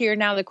tendency here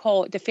now to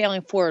call it the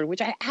failing forward,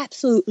 which I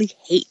absolutely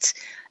hate.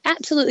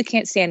 Absolutely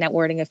can't stand that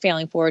wording of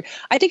failing forward.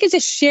 I think it's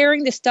just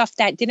sharing the stuff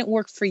that didn't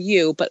work for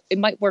you, but it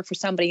might work for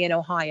somebody in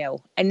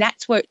Ohio. And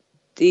that's what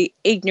the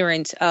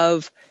ignorance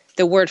of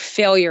the word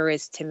failure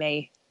is to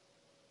me.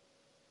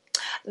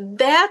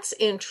 That's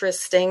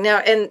interesting. Now,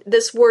 and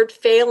this word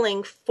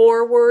failing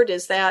forward,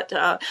 is that,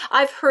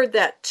 I've heard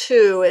that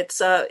too.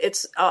 It's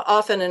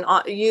often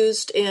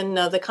used in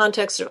the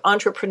context of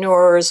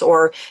entrepreneurs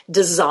or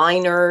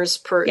designers,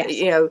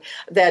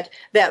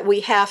 that we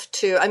have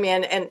to,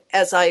 and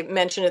as I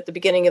mentioned at the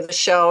beginning of the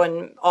show,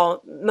 and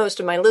most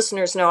of my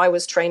listeners know, I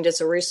was trained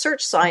as a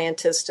research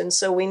scientist. And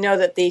so we know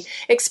that the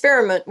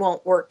experiment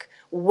won't work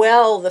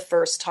well the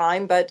first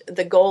time, but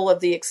the goal of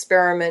the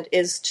experiment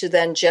is to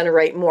then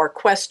generate more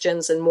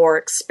questions and more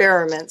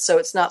experiments. So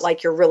it's not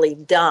like you're really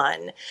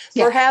done.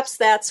 Yeah. Perhaps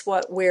that's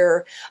what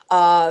we're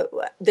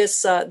this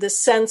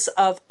sense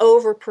of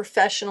over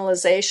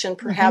professionalization.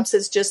 Perhaps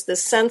is just the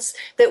sense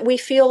that we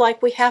feel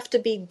like we have to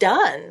be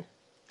done.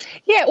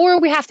 Yeah,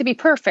 or we have to be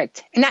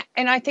perfect, and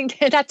I think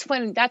that's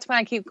when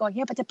I keep going.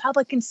 Yeah, but the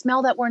public can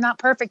smell that we're not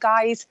perfect,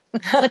 guys.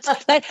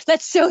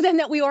 Let's show them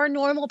that we are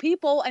normal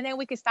people, and then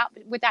we can stop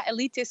with that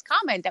elitist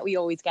comment that we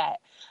always get.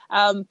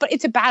 But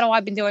it's a battle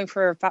I've been doing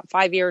for about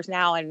 5 years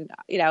now, and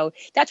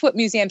that's what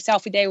Museum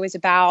Selfie Day was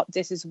about.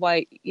 This is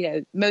what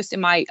most of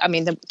my,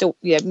 the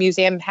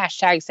museum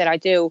hashtags that I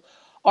do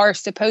are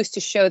supposed to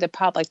show the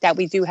public that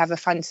we do have a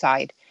fun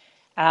side.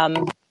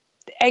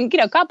 And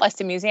God bless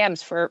the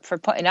museums for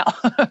putting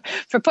up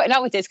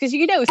with this, because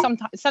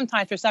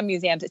sometimes for some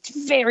museums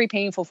it's very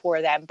painful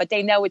for them, but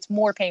they know it's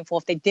more painful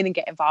if they didn't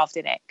get involved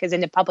in it, because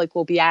then the public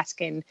will be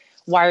asking,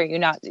 why are you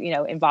not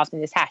involved in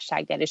this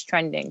hashtag that is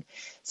trending?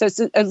 So it's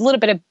a little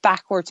bit of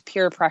backwards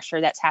peer pressure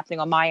that's happening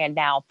on my end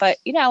now, but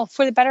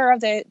for the better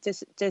of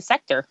the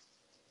sector.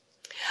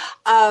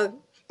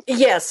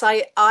 Yes,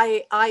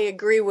 I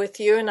agree with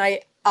you, and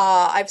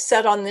I've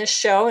said on this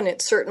show, and it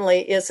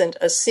certainly isn't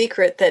a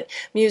secret, that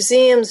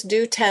museums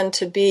do tend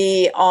to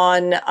be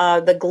on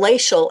the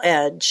glacial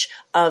edge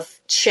of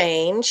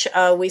change.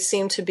 We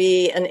seem to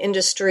be an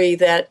industry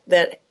that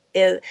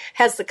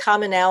has the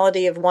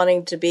commonality of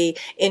wanting to be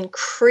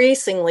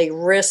increasingly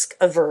risk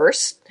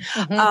averse.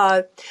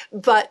 Mm-hmm.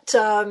 But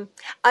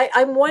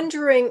I'm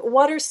wondering,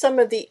 what are some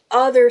of the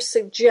other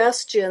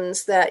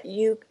suggestions that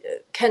you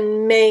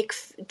can make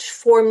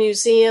for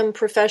museum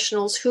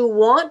professionals who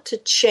want to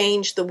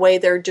change the way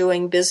they're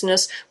doing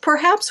business,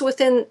 perhaps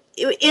in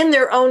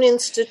their own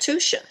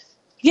institution?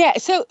 Yeah,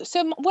 so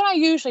what I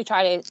usually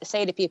try to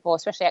say to people,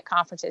 especially at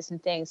conferences and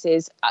things,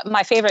 is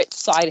my favorite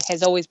slide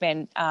has always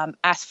been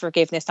ask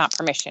forgiveness, not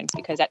permission,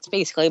 because that's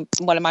basically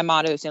one of my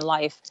mottos in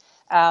life.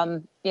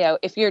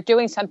 If you're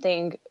doing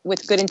something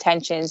with good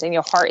intentions and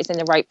your heart is in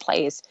the right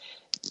place,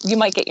 you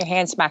might get your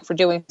hand smacked for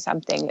doing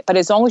something. But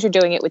as long as you're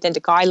doing it within the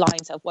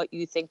guidelines of what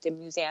you think the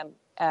museum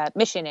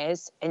mission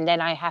is, and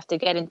then I have to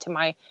get into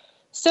my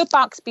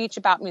soapbox speech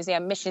about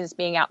museum missions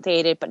being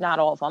outdated, but not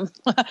all of them.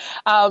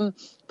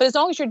 But as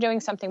long as you're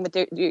doing something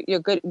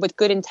with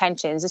good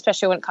intentions,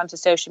 especially when it comes to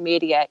social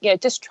media,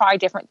 just try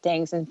different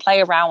things and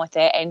play around with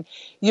it, and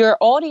your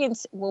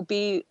audience will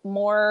be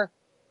more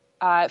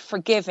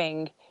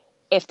forgiving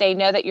if they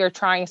know that you're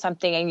trying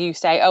something and you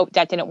say, "Oh,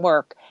 that didn't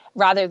work,"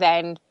 rather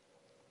than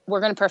we're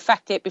going to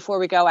perfect it before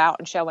we go out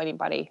and show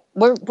anybody.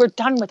 We're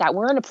done with that.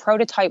 We're in a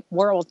prototype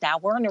world now.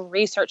 We're in a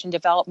research and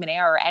development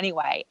era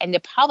anyway. And the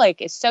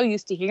public is so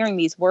used to hearing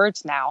these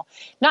words now,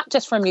 not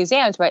just from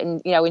museums, but in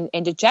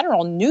the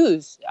general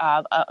news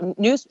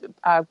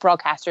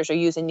broadcasters are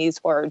using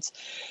these words.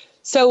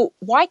 So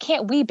why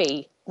can't we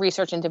be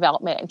research and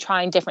development and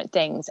trying different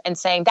things and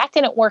saying that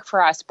didn't work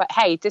for us, but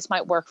hey, this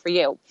might work for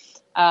you.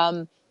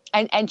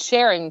 And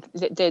sharing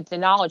the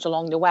knowledge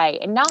along the way,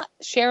 and not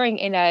sharing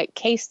in a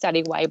case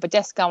study way, but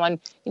just going,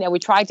 we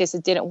tried this,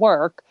 it didn't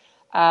work.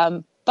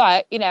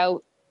 But,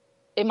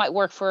 it might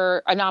work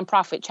for a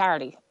nonprofit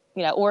charity,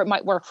 or it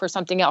might work for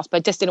something else, but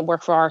it just didn't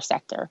work for our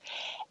sector.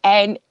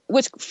 And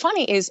what's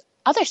funny is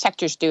other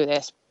sectors do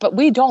this, but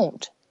we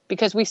don't,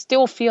 because we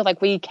still feel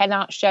like we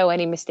cannot show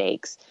any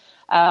mistakes.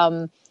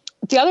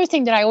 The other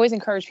thing that I always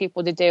encourage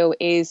people to do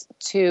is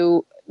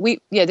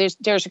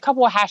there's a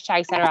couple of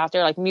hashtags that are out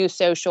there like Muse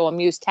Social and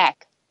Muse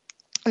Tech,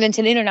 and it's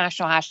an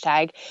international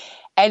hashtag.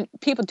 And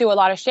people do a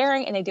lot of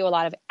sharing, and they do a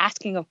lot of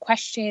asking of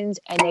questions,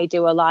 and they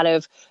do a lot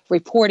of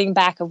reporting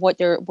back of what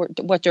they're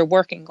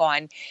working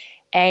on.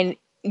 And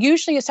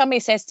usually if somebody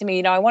says to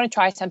me, I want to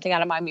try something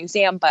out of my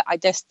museum, but I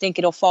just think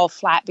it'll fall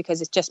flat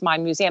because it's just my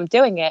museum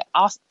doing it,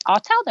 I'll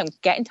tell them,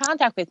 get in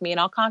contact with me, and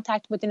I'll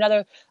contact with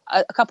a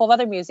couple of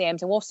other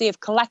museums, and we'll see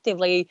if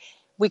collectively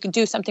we could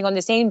do something on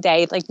the same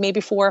day, like maybe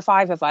 4 or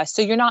 5 of us.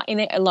 So you're not in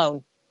it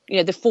alone.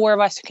 The 4 of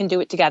us can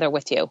do it together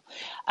with you.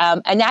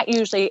 And that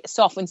usually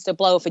softens the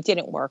blow if it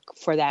didn't work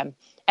for them.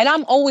 And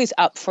I'm always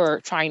up for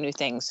trying new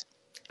things.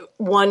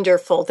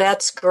 Wonderful.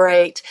 That's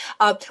great.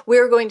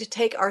 We're going to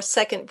take our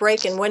second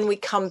break, and when we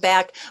come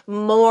back,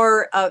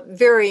 more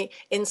very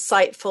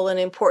insightful and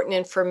important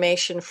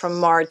information from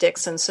Mar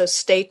Dixon. So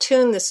stay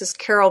tuned. This is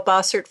Carol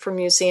Bossert for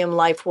Museum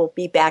Life. We'll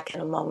be back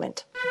in a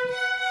moment.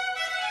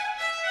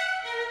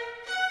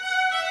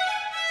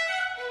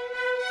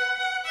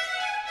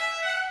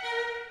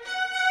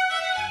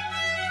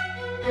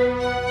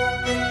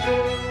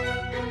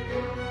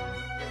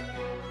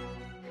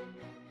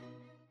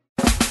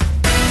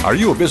 Are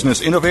you a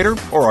business innovator,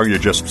 or are you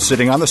just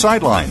sitting on the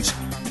sidelines?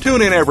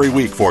 Tune in every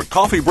week for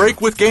Coffee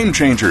Break with Game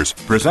Changers,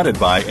 presented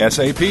by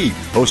SAP.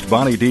 Host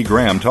Bonnie D.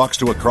 Graham talks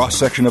to a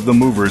cross-section of the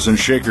movers and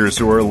shakers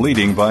who are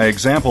leading by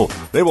example.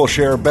 They will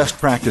share best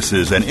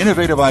practices and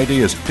innovative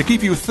ideas to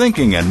keep you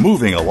thinking and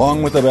moving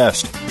along with the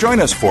best. Join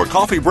us for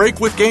Coffee Break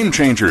with Game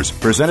Changers,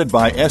 presented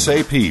by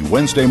SAP,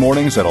 Wednesday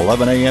mornings at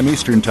 11 a.m.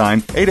 Eastern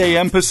Time, 8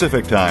 a.m.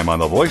 Pacific Time on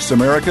the Voice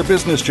America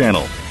Business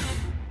Channel.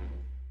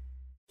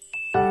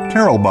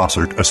 Carol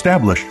Bossert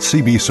established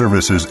CB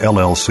Services,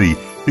 LLC,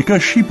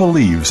 because she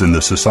believes in the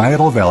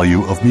societal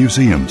value of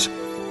museums.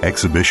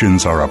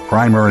 Exhibitions are a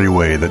primary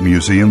way that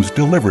museums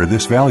deliver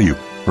this value,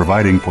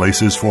 providing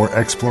places for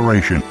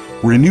exploration,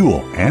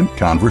 renewal, and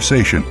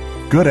conversation.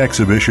 Good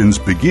exhibitions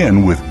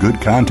begin with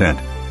good content,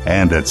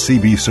 and at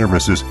CB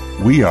Services,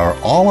 we are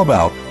all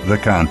about the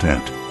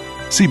content.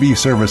 CB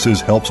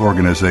Services helps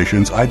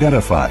organizations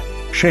identify,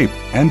 shape,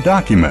 and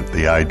document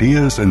the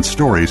ideas and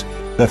stories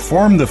that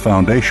form the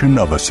foundation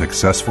of a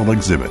successful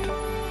exhibit.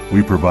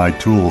 We provide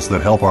tools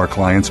that help our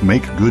clients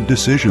make good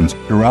decisions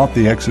throughout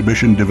the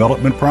exhibition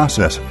development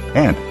process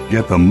and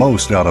get the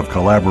most out of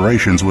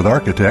collaborations with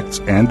architects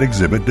and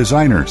exhibit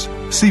designers.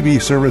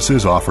 CB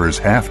Services offers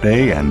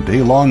half-day and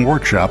day-long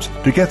workshops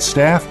to get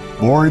staff,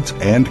 boards,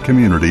 and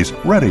communities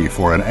ready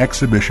for an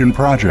exhibition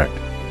project.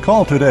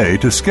 Call today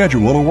to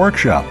schedule a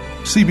workshop.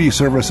 CB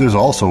Services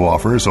also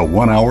offers a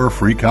 1-hour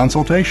free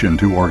consultation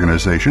to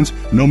organizations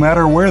no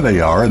matter where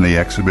they are in the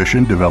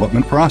exhibition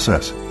development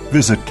process.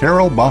 Visit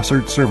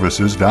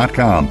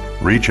carolbossertservices.com.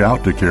 Reach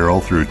out to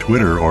Carol through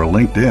Twitter or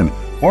LinkedIn,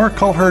 or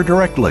call her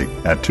directly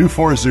at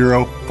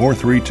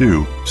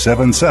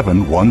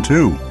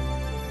 240-432-7712.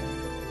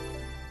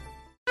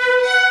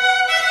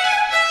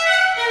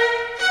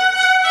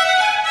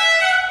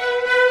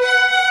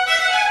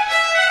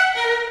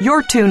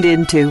 You're tuned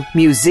into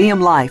Museum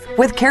Life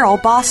with Carol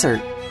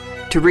Bossert.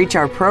 To reach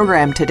our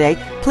program today,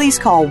 please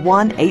call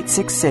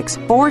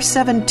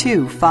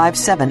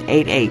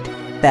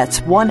 1-866-472-5788.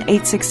 That's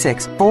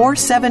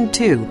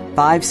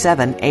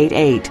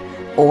 1-866-472-5788.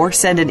 Or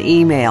send an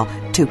email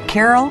to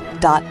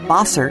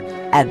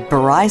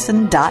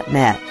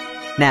carol.bossert@verizon.net.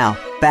 Now,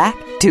 back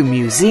to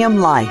Museum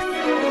Life.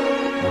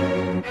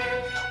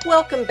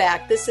 Welcome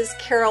back. This is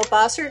Carol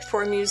Bossert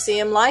for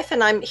Museum Life,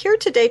 and I'm here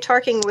today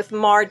talking with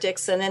Mar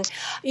Dixon. And,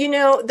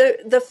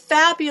 the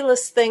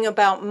fabulous thing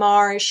about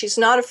Mar is she's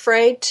not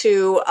afraid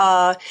to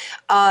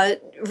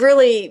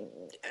really,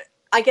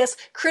 I guess,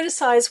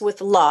 criticize with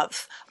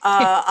love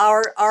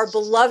our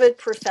beloved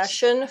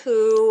profession,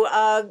 who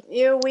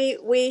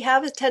we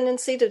have a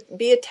tendency to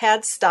be a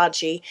tad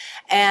stodgy,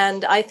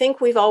 and I think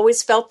we've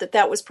always felt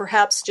that was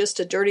perhaps just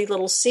a dirty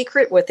little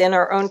secret within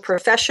our own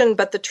profession.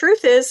 But the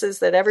truth is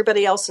that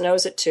everybody else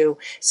knows it too.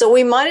 So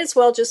we might as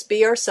well just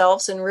be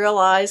ourselves and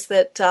realize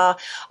that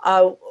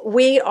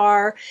we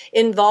are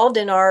involved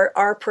in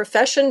our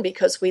profession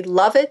because we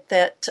love it.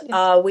 That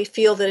we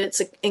feel that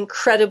it's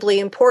incredibly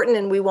important,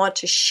 and we want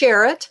to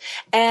share it.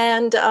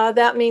 And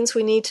that means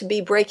we need to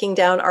be breaking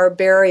down our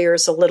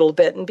barriers a little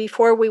bit. And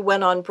before we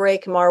went on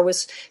break, Mar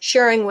was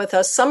sharing with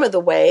us some of the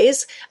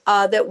ways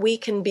that we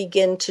can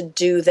begin to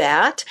do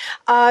that.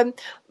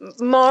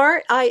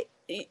 Mar,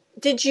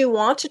 did you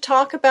want to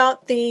talk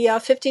about the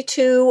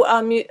 52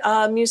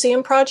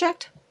 museum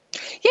project?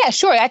 Yeah,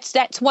 sure.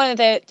 That's one of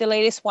the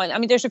latest one. I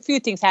mean, there's a few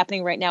things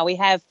happening right now. We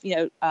have,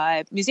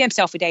 Museum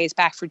Selfie Day is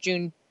back for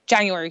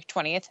January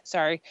 20th.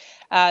 Sorry.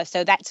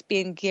 So that's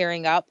been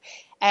gearing up.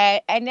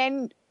 And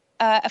then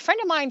a friend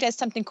of mine does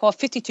something called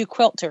 52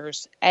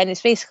 Quilters. And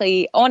it's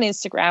basically on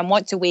Instagram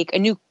once a week, a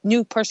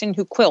new person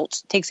who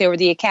quilts takes over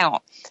the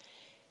account.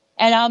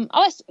 And I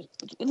was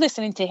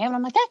listening to him.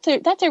 I'm like,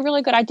 that's a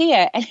really good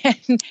idea.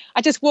 And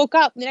I just woke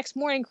up the next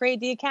morning, created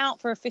the account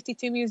for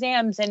 52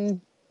 museums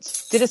and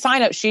did a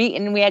sign-up sheet.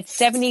 And we had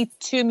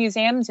 72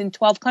 museums in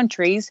 12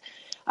 countries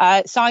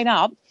sign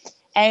up.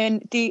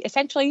 And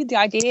essentially the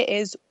idea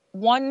is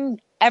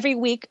every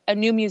week, a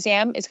new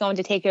museum is going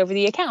to take over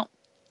the account.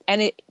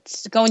 And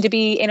it's going to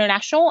be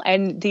international.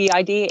 And the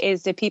idea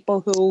is that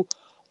people who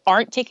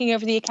aren't taking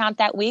over the account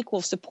that week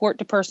will support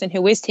the person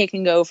who is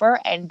taking over,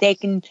 and they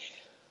can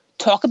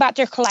talk about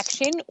their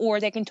collection,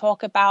 or they can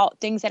talk about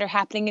things that are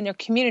happening in their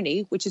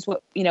community, which is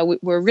what,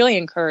 we're really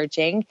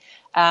encouraging.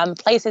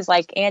 Places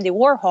like Andy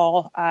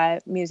Warhol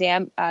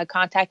Museum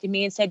contacted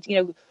me and said,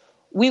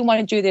 we want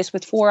to do this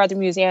with 4 other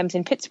museums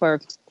in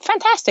Pittsburgh.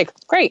 Fantastic.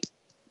 Great.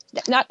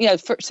 Not,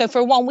 so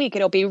for 1 week,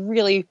 it'll be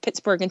really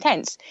Pittsburgh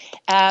intense.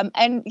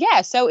 And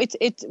yeah, so it's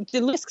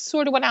the list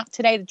sort of went out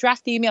today. The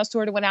draft email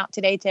sort of went out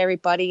today to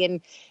everybody.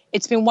 And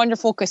it's been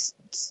wonderful because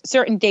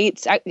certain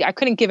dates, I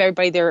couldn't give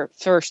everybody their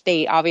first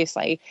date,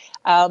 obviously.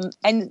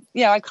 And,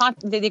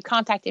 they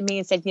contacted me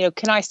and said,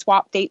 can I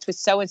swap dates with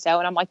so-and-so?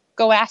 And I'm like,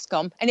 go ask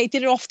them. And they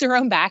did it off their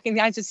own back. And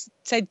I just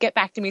said, get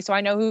back to me so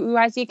I know who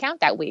has the account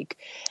that week.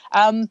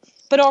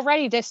 But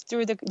already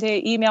through the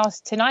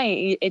emails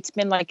tonight, it's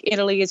been like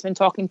Italy has been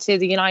talking to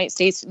the United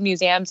States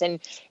museums and,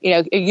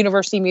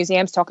 university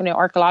museums talking to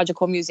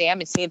archaeological museum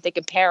and seeing if they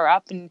can pair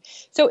up. And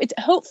so it's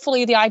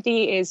hopefully the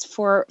idea is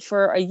for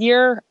a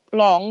year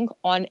long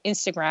on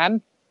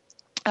Instagram,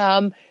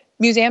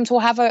 museums will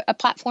have a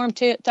platform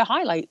to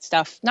highlight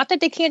stuff. Not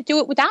that they can't do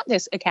it without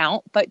this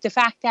account, but the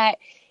fact that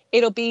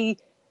it'll be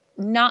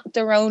not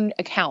their own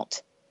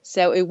account.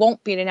 So it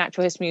won't be the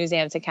Natural History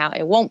Museum's account.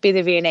 It won't be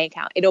the V&A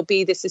account. It'll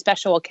be this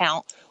special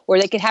account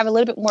where they can have a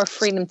little bit more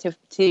freedom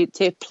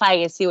to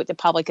play and see what the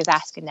public is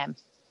asking them.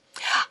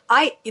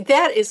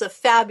 That is a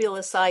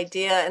fabulous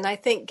idea, and I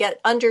think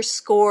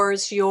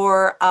underscores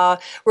your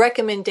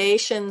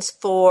recommendations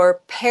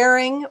for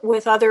pairing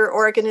with other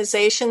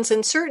organizations,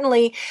 and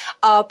certainly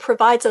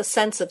provides a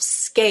sense of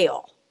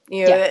scale.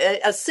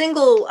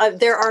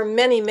 There are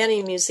many,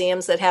 many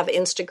museums that have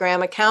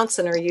Instagram accounts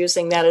and are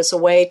using that as a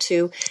way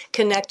to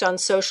connect on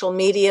social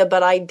media.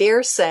 But I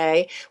dare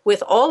say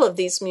with all of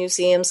these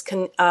museums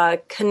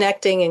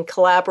connecting and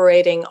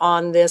collaborating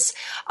on this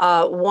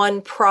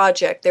one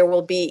project, there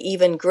will be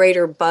even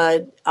greater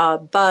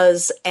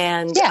buzz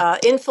and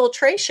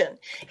infiltration.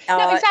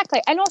 No,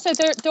 exactly. And also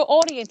the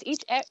audience,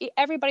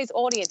 everybody's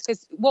audience,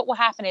 because what will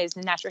happen is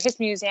the Natural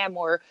History Museum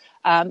or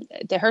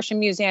the Herschel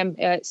Museum,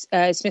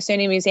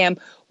 Smithsonian Museum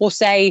will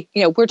say,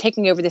 we're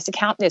taking over this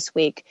account this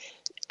week.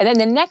 And then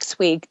the next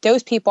week,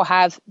 those people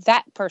have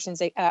that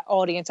person's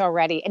audience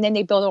already, and then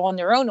they build on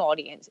their own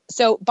audience.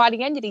 So by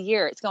the end of the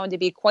year, it's going to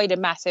be quite a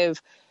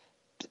massive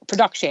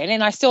production.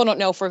 And I still don't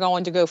know if we're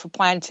going to go for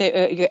plan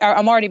 2.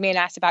 I'm already being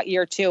asked about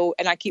year 2,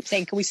 and I keep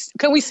saying,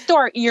 can we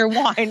start year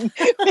 1?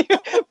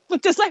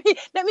 Just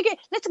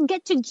let's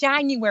get to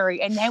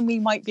January, and then we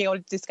might be able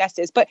to discuss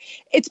this. But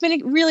it's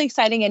been really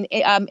exciting, and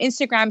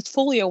Instagram's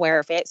fully aware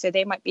of it, so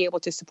they might be able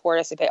to support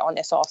us a bit on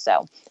this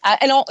also.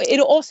 And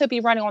it'll also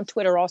be running on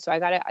Twitter. Also,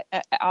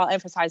 I'll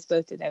emphasize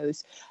both of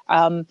those.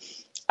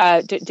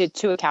 The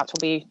 2 accounts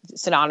will be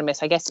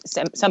synonymous. I guess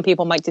some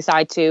people might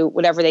decide to,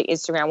 whatever they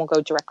Instagram will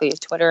go directly to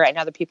Twitter, and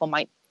other people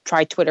might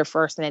try Twitter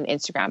first and then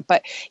Instagram.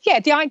 But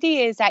yeah, the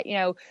idea is that,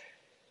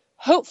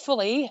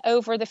 hopefully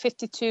over the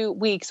 52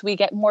 weeks, we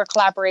get more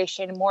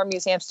collaboration, more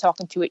museums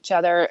talking to each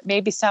other.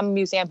 Maybe some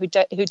museum who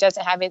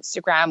doesn't have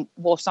Instagram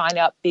will sign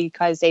up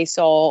because they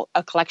saw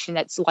a collection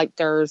that's like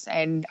theirs,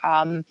 and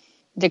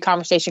the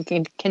conversation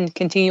can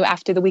continue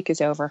after the week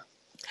is over.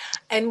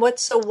 And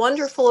what's so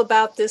wonderful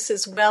about this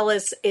as well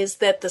is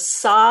that the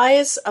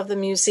size of the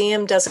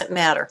museum doesn't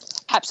matter.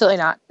 Absolutely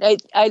not.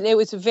 It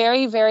was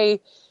very, very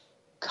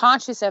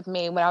conscious of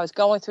me when I was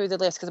going through the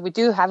list, because we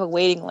do have a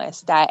waiting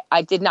list, that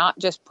I did not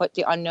just put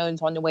the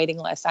unknowns on the waiting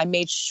list. I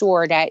made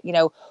sure that,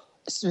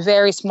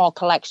 very small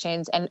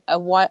collections, and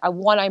one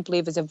I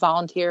believe is a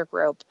volunteer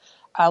group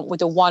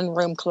with a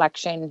 1-room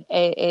collection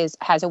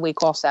has a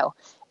week also.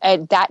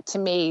 And that to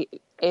me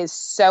is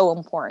so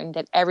important,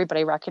 that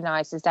everybody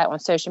recognizes that on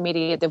social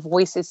media, the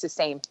voice is the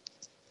same.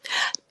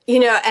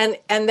 And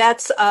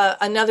that's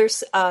another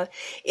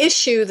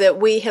issue that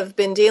we have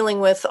been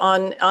dealing with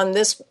on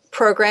this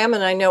program,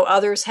 and I know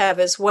others have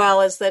as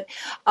well, is that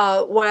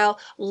while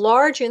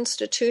large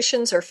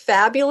institutions are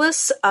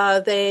fabulous,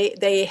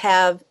 they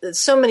have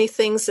so many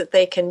things that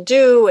they can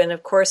do, and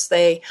of course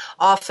they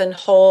often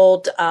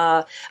hold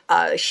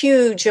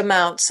huge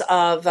amounts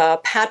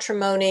of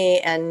patrimony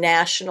and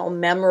national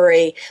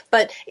memory.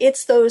 But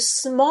it's those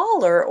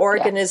smaller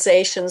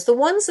organizations, the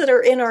ones that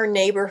are in our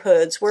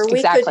neighborhoods, where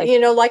we could,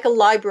 like a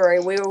library,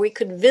 where we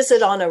could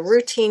visit on a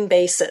routine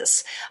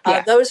basis.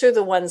 Those are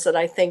the ones that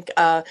I think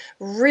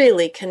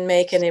really can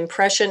make an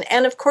impression,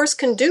 and of course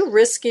can do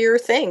riskier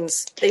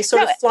things. They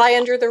sort of fly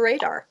under the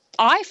radar.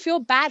 I feel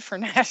bad for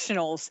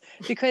nationals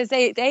because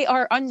they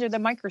are under the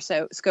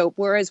microscope,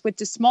 whereas with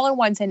the smaller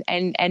ones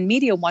and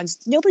medium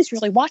ones, nobody's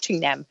really watching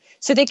them.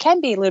 So they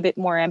can be a little bit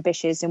more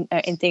ambitious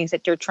in things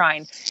that they're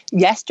trying.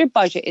 Yes, their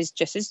budget is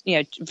just as,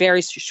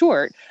 very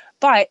short.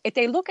 But if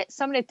they look at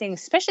some of the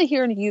things, especially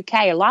here in the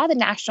UK, a lot of the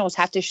nationals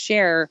have to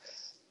share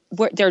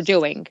what they're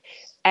doing.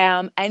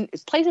 And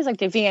places like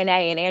the V&A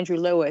and Andrew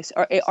Lewis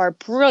are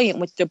brilliant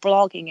with the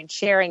blogging and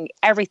sharing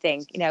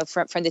everything,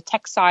 from the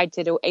tech side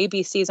to the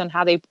ABCs on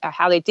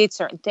how they did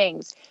certain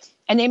things.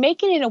 And they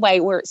make it in a way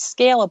where it's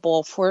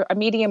scalable for a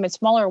medium and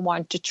smaller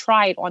one to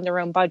try it on their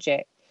own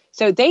budget.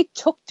 So they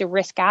took the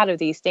risk out of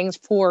these things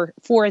for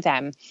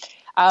them.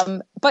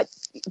 But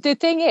the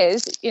thing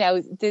is,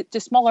 the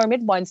smaller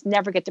mid ones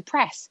never get the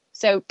press.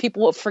 So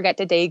people will forget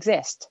that they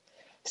exist.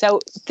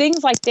 So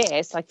things like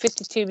this, like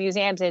 52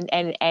 museums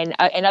and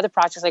other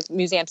projects like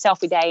Museum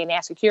Selfie Day and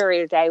Ask a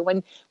Curator Day,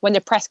 when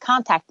the press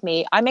contact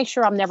me, I make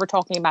sure I'm never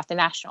talking about the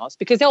nationals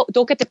because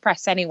they'll get the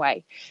press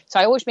anyway. So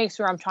I always make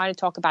sure I'm trying to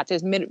talk about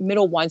those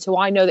middle ones who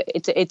I know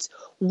that it's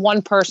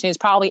one person who's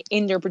probably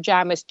in their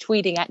pajamas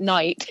tweeting at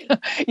night,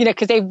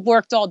 because they've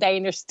worked all day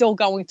and they're still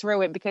going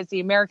through it because the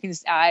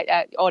Americans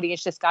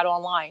audience just got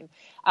online.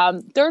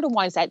 They're the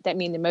ones that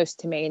mean the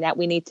most to me and that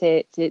we need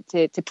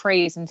to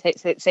praise and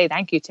say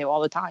thank you to all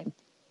the time.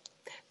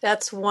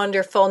 That's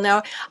wonderful.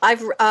 Now,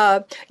 I've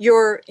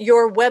your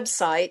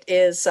website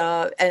is,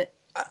 I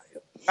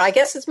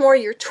guess it's more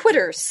your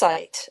Twitter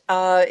site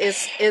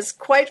is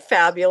quite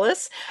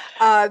fabulous.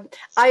 I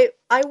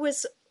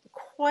was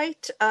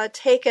quite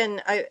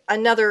taken.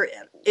 Another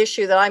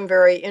issue that I'm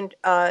very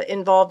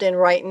involved in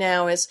right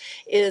now is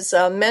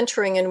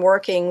mentoring and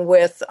working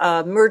with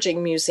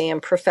emerging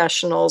museum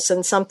professionals.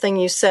 And something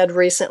you said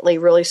recently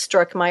really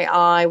struck my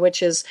eye,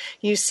 which is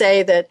you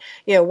say that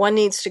one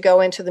needs to go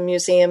into the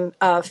museum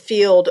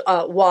field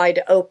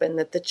wide open,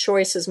 that the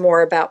choice is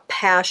more about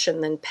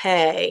passion than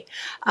pay.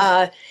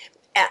 And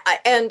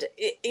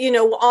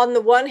on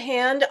the one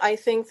hand, I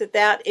think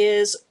that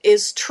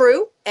is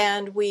true,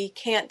 and we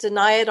can't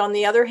deny it. On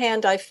the other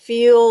hand, I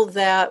feel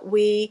that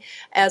we,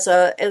 as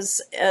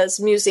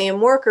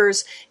museum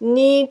workers,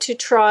 need to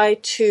try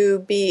to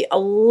be a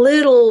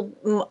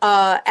little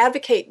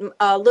advocate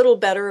a little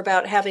better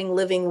about having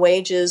living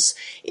wages.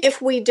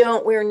 If we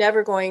don't, we're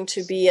never going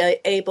to be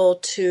able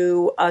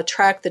to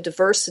attract the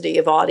diversity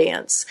of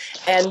audience,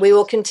 and we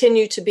will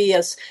continue to be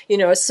a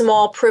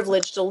small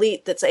privileged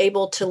elite that's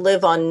able to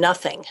live on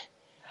nothing.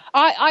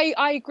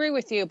 I agree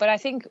with you, but I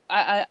think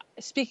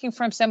speaking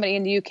from somebody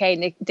in the UK,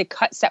 and the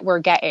cuts that we're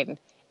getting,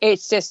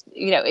 it's just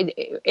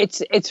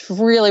it's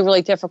really,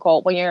 really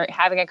difficult when you're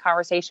having a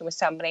conversation with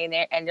somebody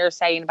and they're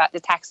saying about the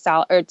tax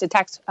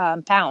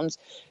pounds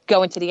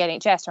going to the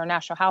NHS or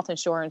national health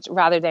insurance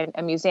rather than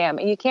a museum,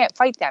 and you can't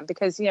fight them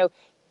because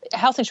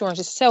health insurance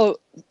is so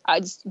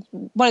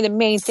one of the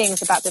main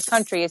things about this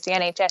country is the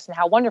NHS and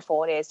how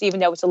wonderful it is. Even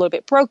though it's a little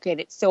bit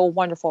broken, it's still a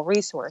wonderful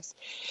resource.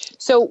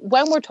 So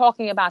when we're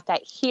talking about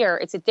that here,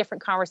 it's a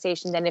different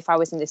conversation than if I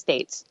was in the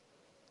States.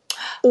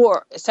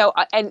 So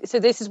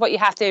this is what you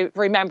have to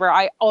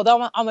remember.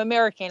 Although I'm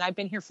American, I've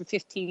been here for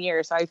 15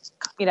 years. I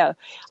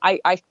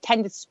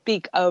tend to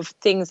speak of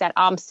things that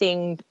I'm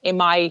seeing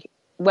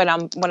when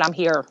I'm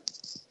here.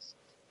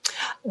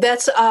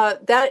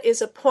 That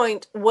is a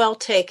point well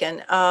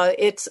taken.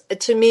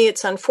 To me,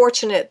 it's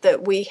unfortunate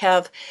that we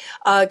have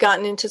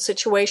gotten into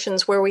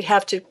situations where we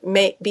have to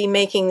be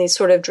making these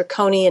sort of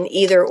draconian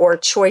either or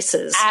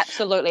choices.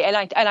 Absolutely, and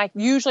I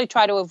usually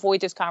try to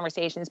avoid those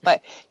conversations.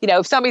 But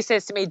if somebody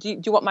says to me, "Do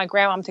you want my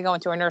grandmom to go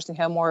into a nursing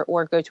home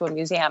or go to a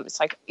museum?" It's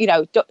like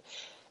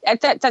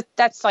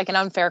that's like an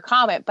unfair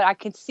comment, but I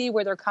can see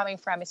where they're coming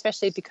from,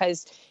 especially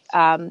because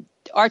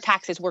our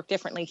taxes work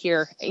differently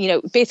here.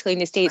 Basically in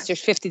the States, there's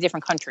 50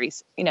 different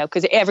countries,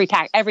 because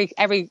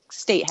every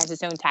state has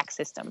its own tax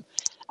system.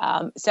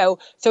 So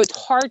it's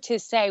hard to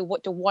say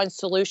what the one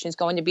solution is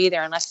going to be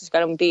there unless it's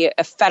going to be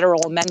a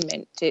federal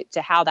amendment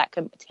to how that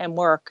can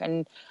work.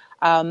 And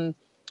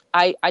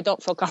I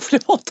don't feel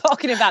comfortable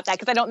talking about that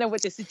because I don't know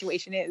what the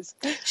situation is.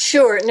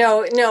 Sure.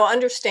 No,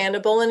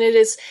 understandable. And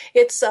it's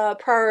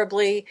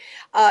probably,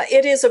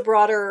 it is a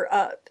broader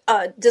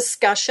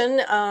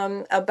discussion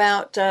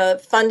about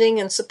funding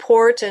and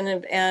support,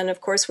 and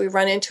of course we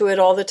run into it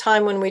all the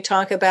time when we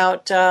talk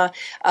about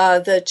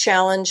the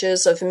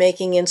challenges of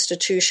making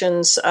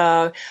institutions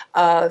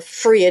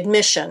free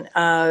admission.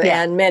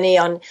 And many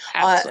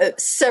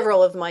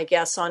several of my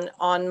guests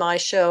on my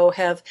show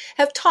have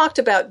talked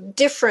about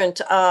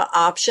different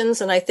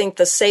options, and I think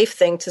the safe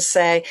thing to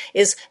say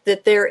is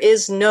that there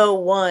is no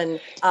one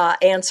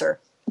answer.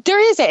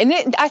 There isn't,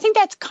 and I think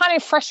that kind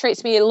of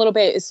frustrates me a little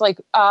bit. It's like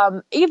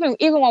even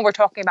when we're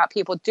talking about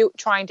people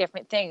trying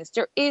different things,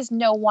 there is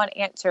no one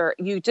answer.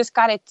 You just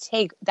got to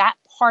take that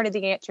part of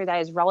the answer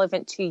that is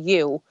relevant to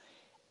you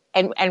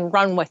and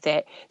run with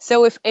it.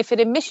 So if an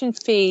admission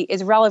fee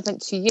is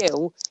relevant to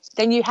you,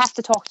 then you have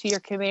to talk to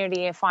your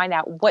community and find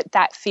out what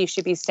that fee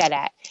should be set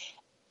at.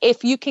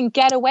 If you can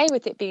get away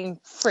with it being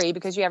free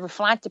because you have a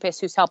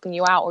philanthropist who's helping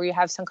you out, or you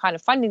have some kind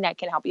of funding that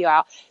can help you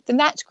out, then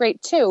that's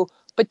great too.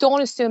 But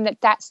don't assume that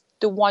that's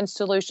the one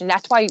solution.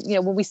 That's why,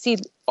 when we see,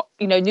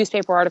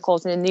 newspaper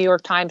articles in the New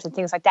York Times and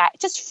things like that, it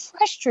just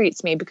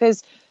frustrates me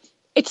because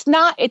it's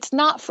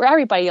not for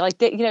everybody. Like,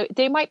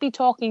 they might be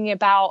talking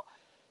about,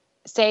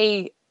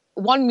 say,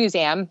 one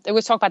museum. They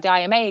was talking about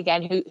the IMA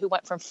again, who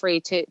went from free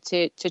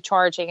to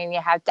charging, and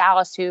you have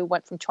Dallas who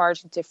went from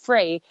charging to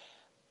free.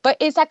 But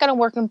is that going to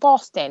work in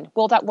Boston?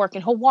 Will that work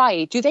in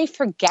Hawaii? Do they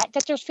forget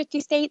that there's 50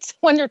 states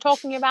when they're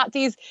talking about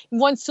these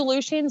one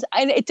solutions?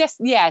 And it just,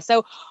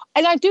 So,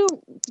 and I do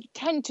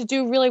tend to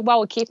do really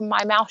well with keeping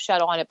my mouth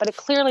shut on it, but it's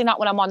clearly not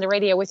when I'm on the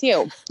radio with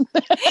you.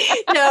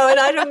 No, and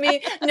I don't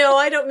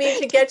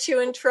mean to get you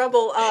in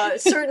trouble.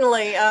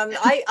 Certainly,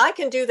 I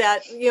can do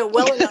that,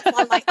 well enough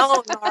on my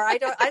own, or I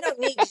don't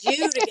need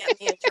you to get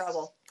me in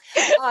trouble.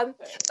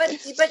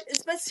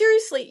 But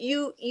seriously,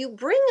 you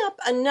bring up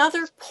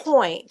another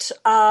point,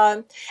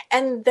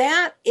 and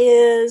that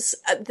is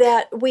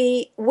that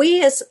we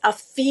as a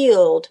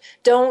field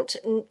don't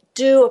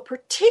do a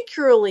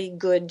particularly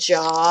good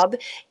job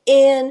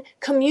in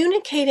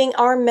communicating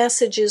our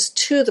messages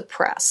to the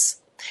press.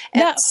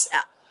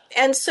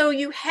 And so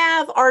you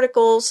have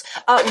articles,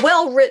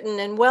 well-written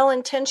and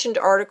well-intentioned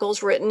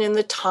articles written in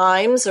the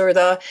Times or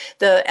the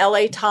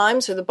LA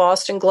Times or the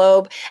Boston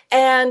Globe,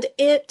 and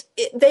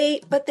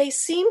they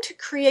seem to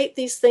create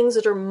these things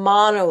that are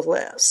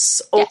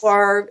monoliths,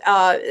 or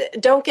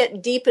don't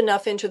get deep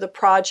enough into the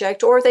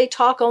project, or they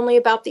talk only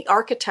about the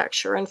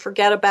architecture and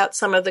forget about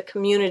some of the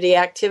community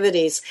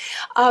activities.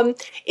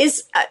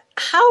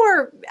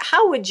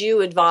 How would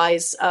you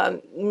advise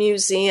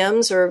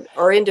museums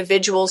or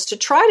individuals to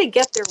try to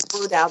get their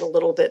word out a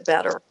little bit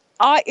better?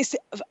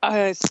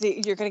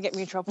 See, you're going to get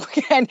me in trouble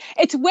again.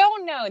 It's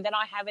well known that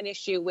I have an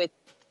issue with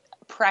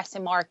press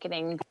and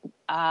marketing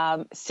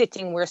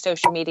sitting where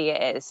social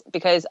media is,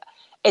 because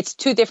it's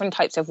two different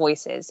types of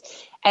voices.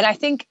 And I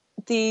think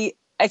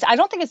I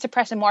don't think it's the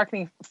press and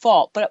marketing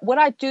fault, but what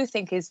I do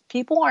think is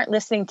people aren't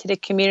listening to the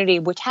community,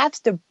 which has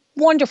the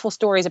wonderful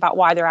stories about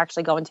why they're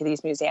actually going to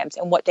these museums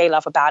and what they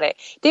love about it.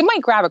 They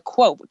might grab a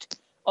quote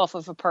off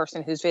of a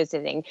person who's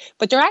visiting,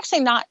 but they're actually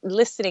not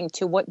listening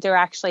to what they're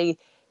actually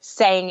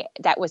saying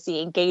that was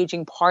the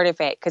engaging part of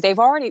it, because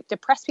the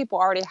press people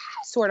already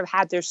sort of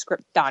had their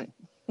script done.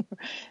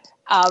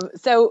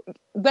 So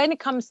when it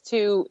comes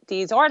to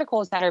these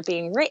articles that are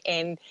being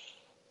written,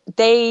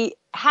 they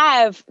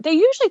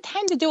usually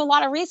tend to do a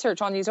lot of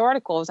research on these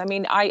articles. I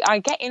mean, I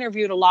get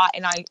interviewed a lot,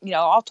 and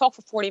I'll talk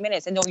for 40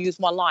 minutes and they'll use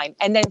one line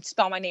and then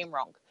spell my name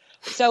wrong.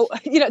 So,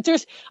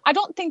 I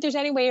don't think there's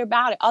any way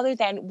about it other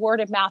than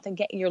word of mouth and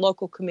getting your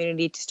local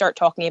community to start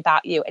talking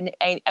about you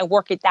and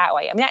work it that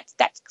way. I mean,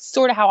 that's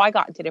sort of how I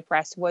got into the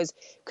press, was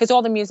because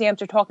all the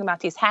museums are talking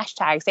about these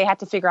hashtags. They had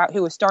to figure out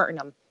who was starting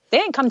them. They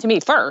didn't come to me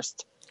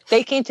first.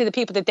 They came to the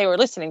people that they were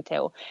listening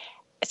to.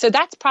 So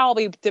that's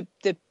probably the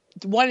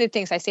one of the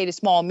things I say to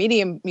small and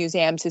medium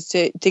museums is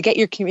to get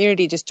your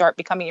community to start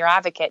becoming your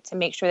advocate, to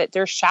make sure that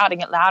they're shouting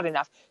it loud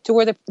enough to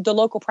where the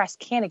local press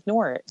can't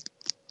ignore it.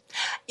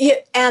 Yeah,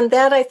 and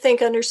that, I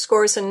think,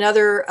 underscores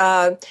another,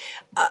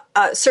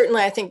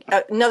 certainly, I think,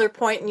 another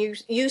point, and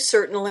you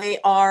certainly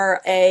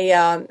are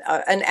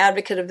an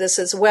advocate of this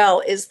as well,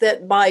 is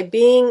that by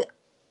being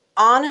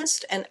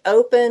honest and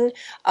open,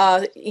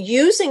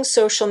 using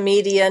social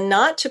media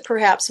not to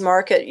perhaps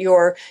market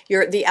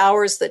the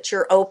hours that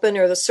you're open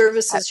or the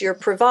services you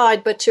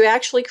provide, but to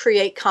actually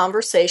create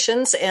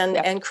conversations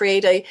and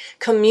create a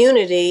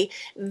community,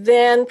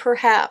 then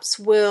perhaps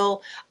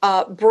will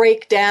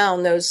break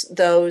down those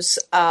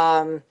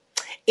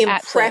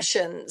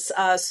impressions,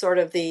 sort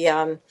of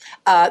the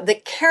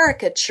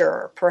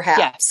caricature,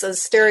 perhaps, the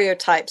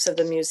stereotypes of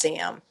the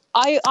museum.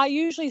 I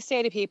usually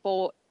say to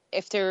people,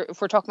 if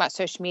we're talking about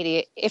social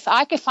media, if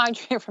I could find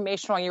your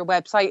information on your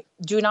website,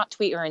 do not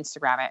tweet or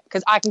Instagram it,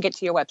 because I can get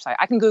to your website.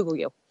 I can Google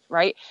you,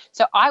 right?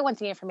 So I want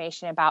the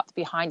information about the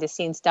behind the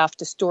scenes stuff,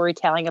 the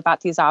storytelling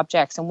about these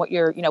objects and what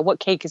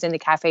cake is in the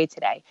cafe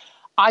today.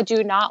 I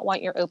do not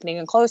want your opening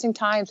and closing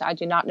times. I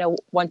do not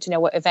want to know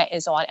what event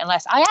is on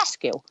unless I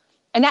ask you.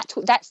 And that's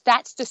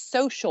the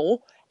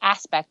social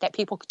aspect that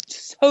people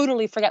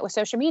totally forget with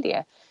social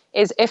media.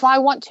 Is if I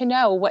want to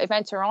know what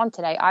events are on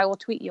today, I will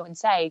tweet you and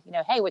say,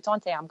 hey, what's on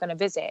today? I'm going to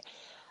visit.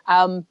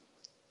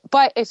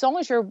 But as long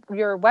as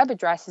your web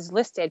address is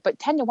listed, but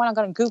 10 to 1, I'm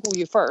going to Google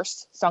you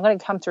first. So I'm going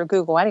to come through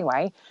Google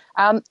anyway.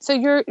 So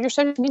your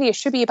social media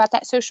should be about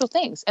that social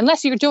things,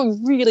 unless you're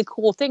doing really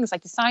cool things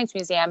like the Science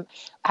Museum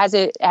has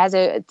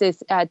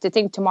the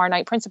thing tomorrow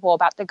night principle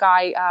about the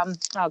guy.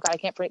 Oh God, I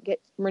can't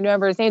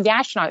remember his name. The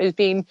astronaut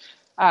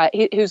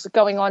who's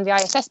going on the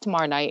ISS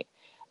tomorrow night.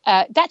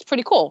 That's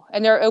pretty cool.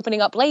 And they're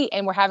opening up late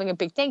and we're having a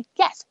big thing.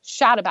 Yes,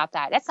 shout about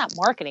that. That's not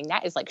marketing.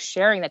 That is like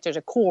sharing that there's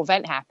a cool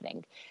event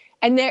happening.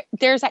 And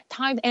there's that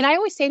time. And I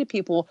always say to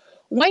people,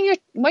 when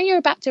you're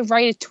about to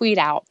write a tweet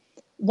out,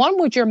 1,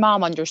 would your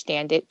mom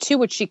understand it? 2,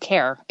 would she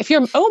care? If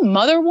your own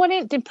mother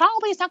wouldn't, then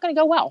probably it's not going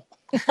to go well.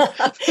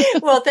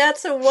 Well,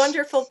 that's a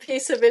wonderful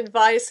piece of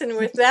advice. And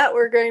with that,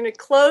 we're going to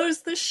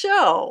close the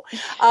show.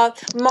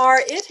 Mar,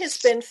 it has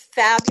been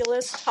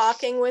fabulous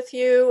talking with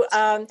you.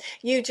 I'm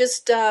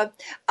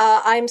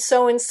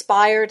so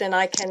inspired, and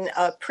I can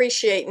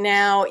appreciate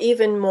now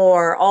even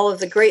more all of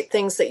the great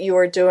things that you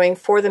are doing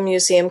for the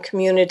museum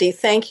community.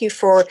 Thank you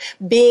for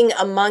being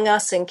among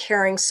us and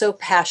caring so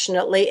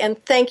passionately.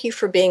 And thank you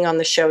for being on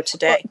the show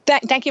today. Well,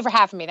 thank you for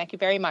having me. Thank you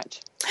very much.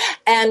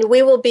 And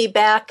we will be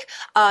back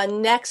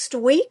next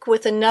week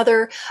with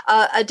another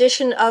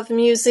edition of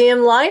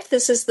Museum Life.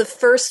 This is the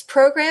first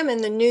program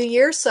in the new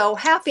year, so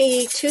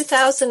happy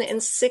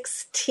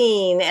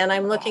 2016. And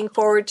I'm looking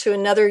forward to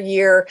another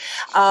year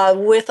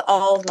with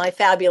all of my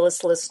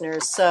fabulous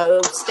listeners.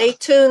 So stay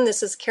tuned.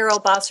 This is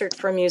Carol Bossert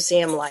for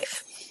Museum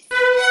Life.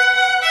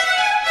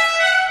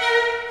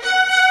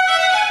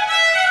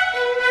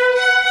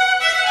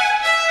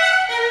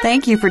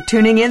 Thank you for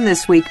tuning in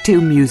this week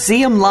to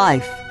Museum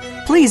Life.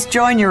 Please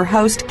join your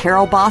host,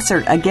 Carol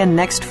Bossert, again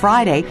next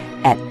Friday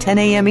at 10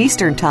 a.m.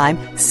 Eastern Time,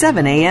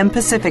 7 a.m.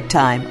 Pacific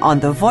Time on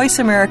the Voice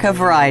America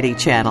Variety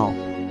Channel.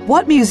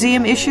 What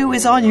museum issue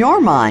is on your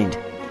mind?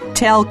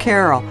 Tell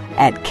Carol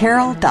at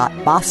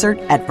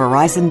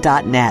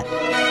carol.bossert@verizon.net.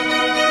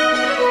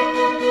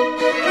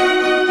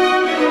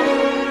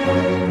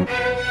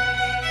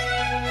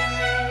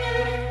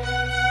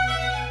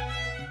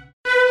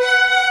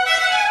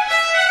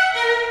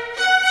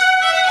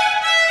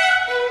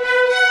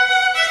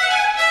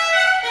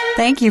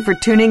 Thank you for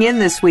tuning in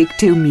this week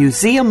to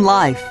Museum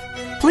Life.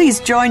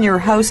 Please join your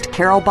host,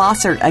 Carol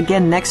Bossert,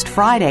 again next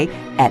Friday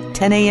at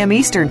 10 a.m.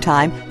 Eastern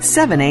Time,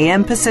 7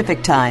 a.m.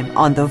 Pacific Time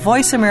on the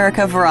Voice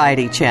America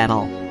Variety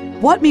Channel.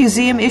 What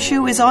museum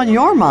issue is on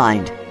your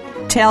mind?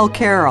 Tell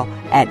Carol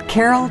at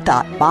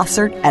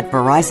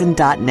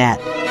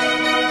carol.bossert@verizon.net.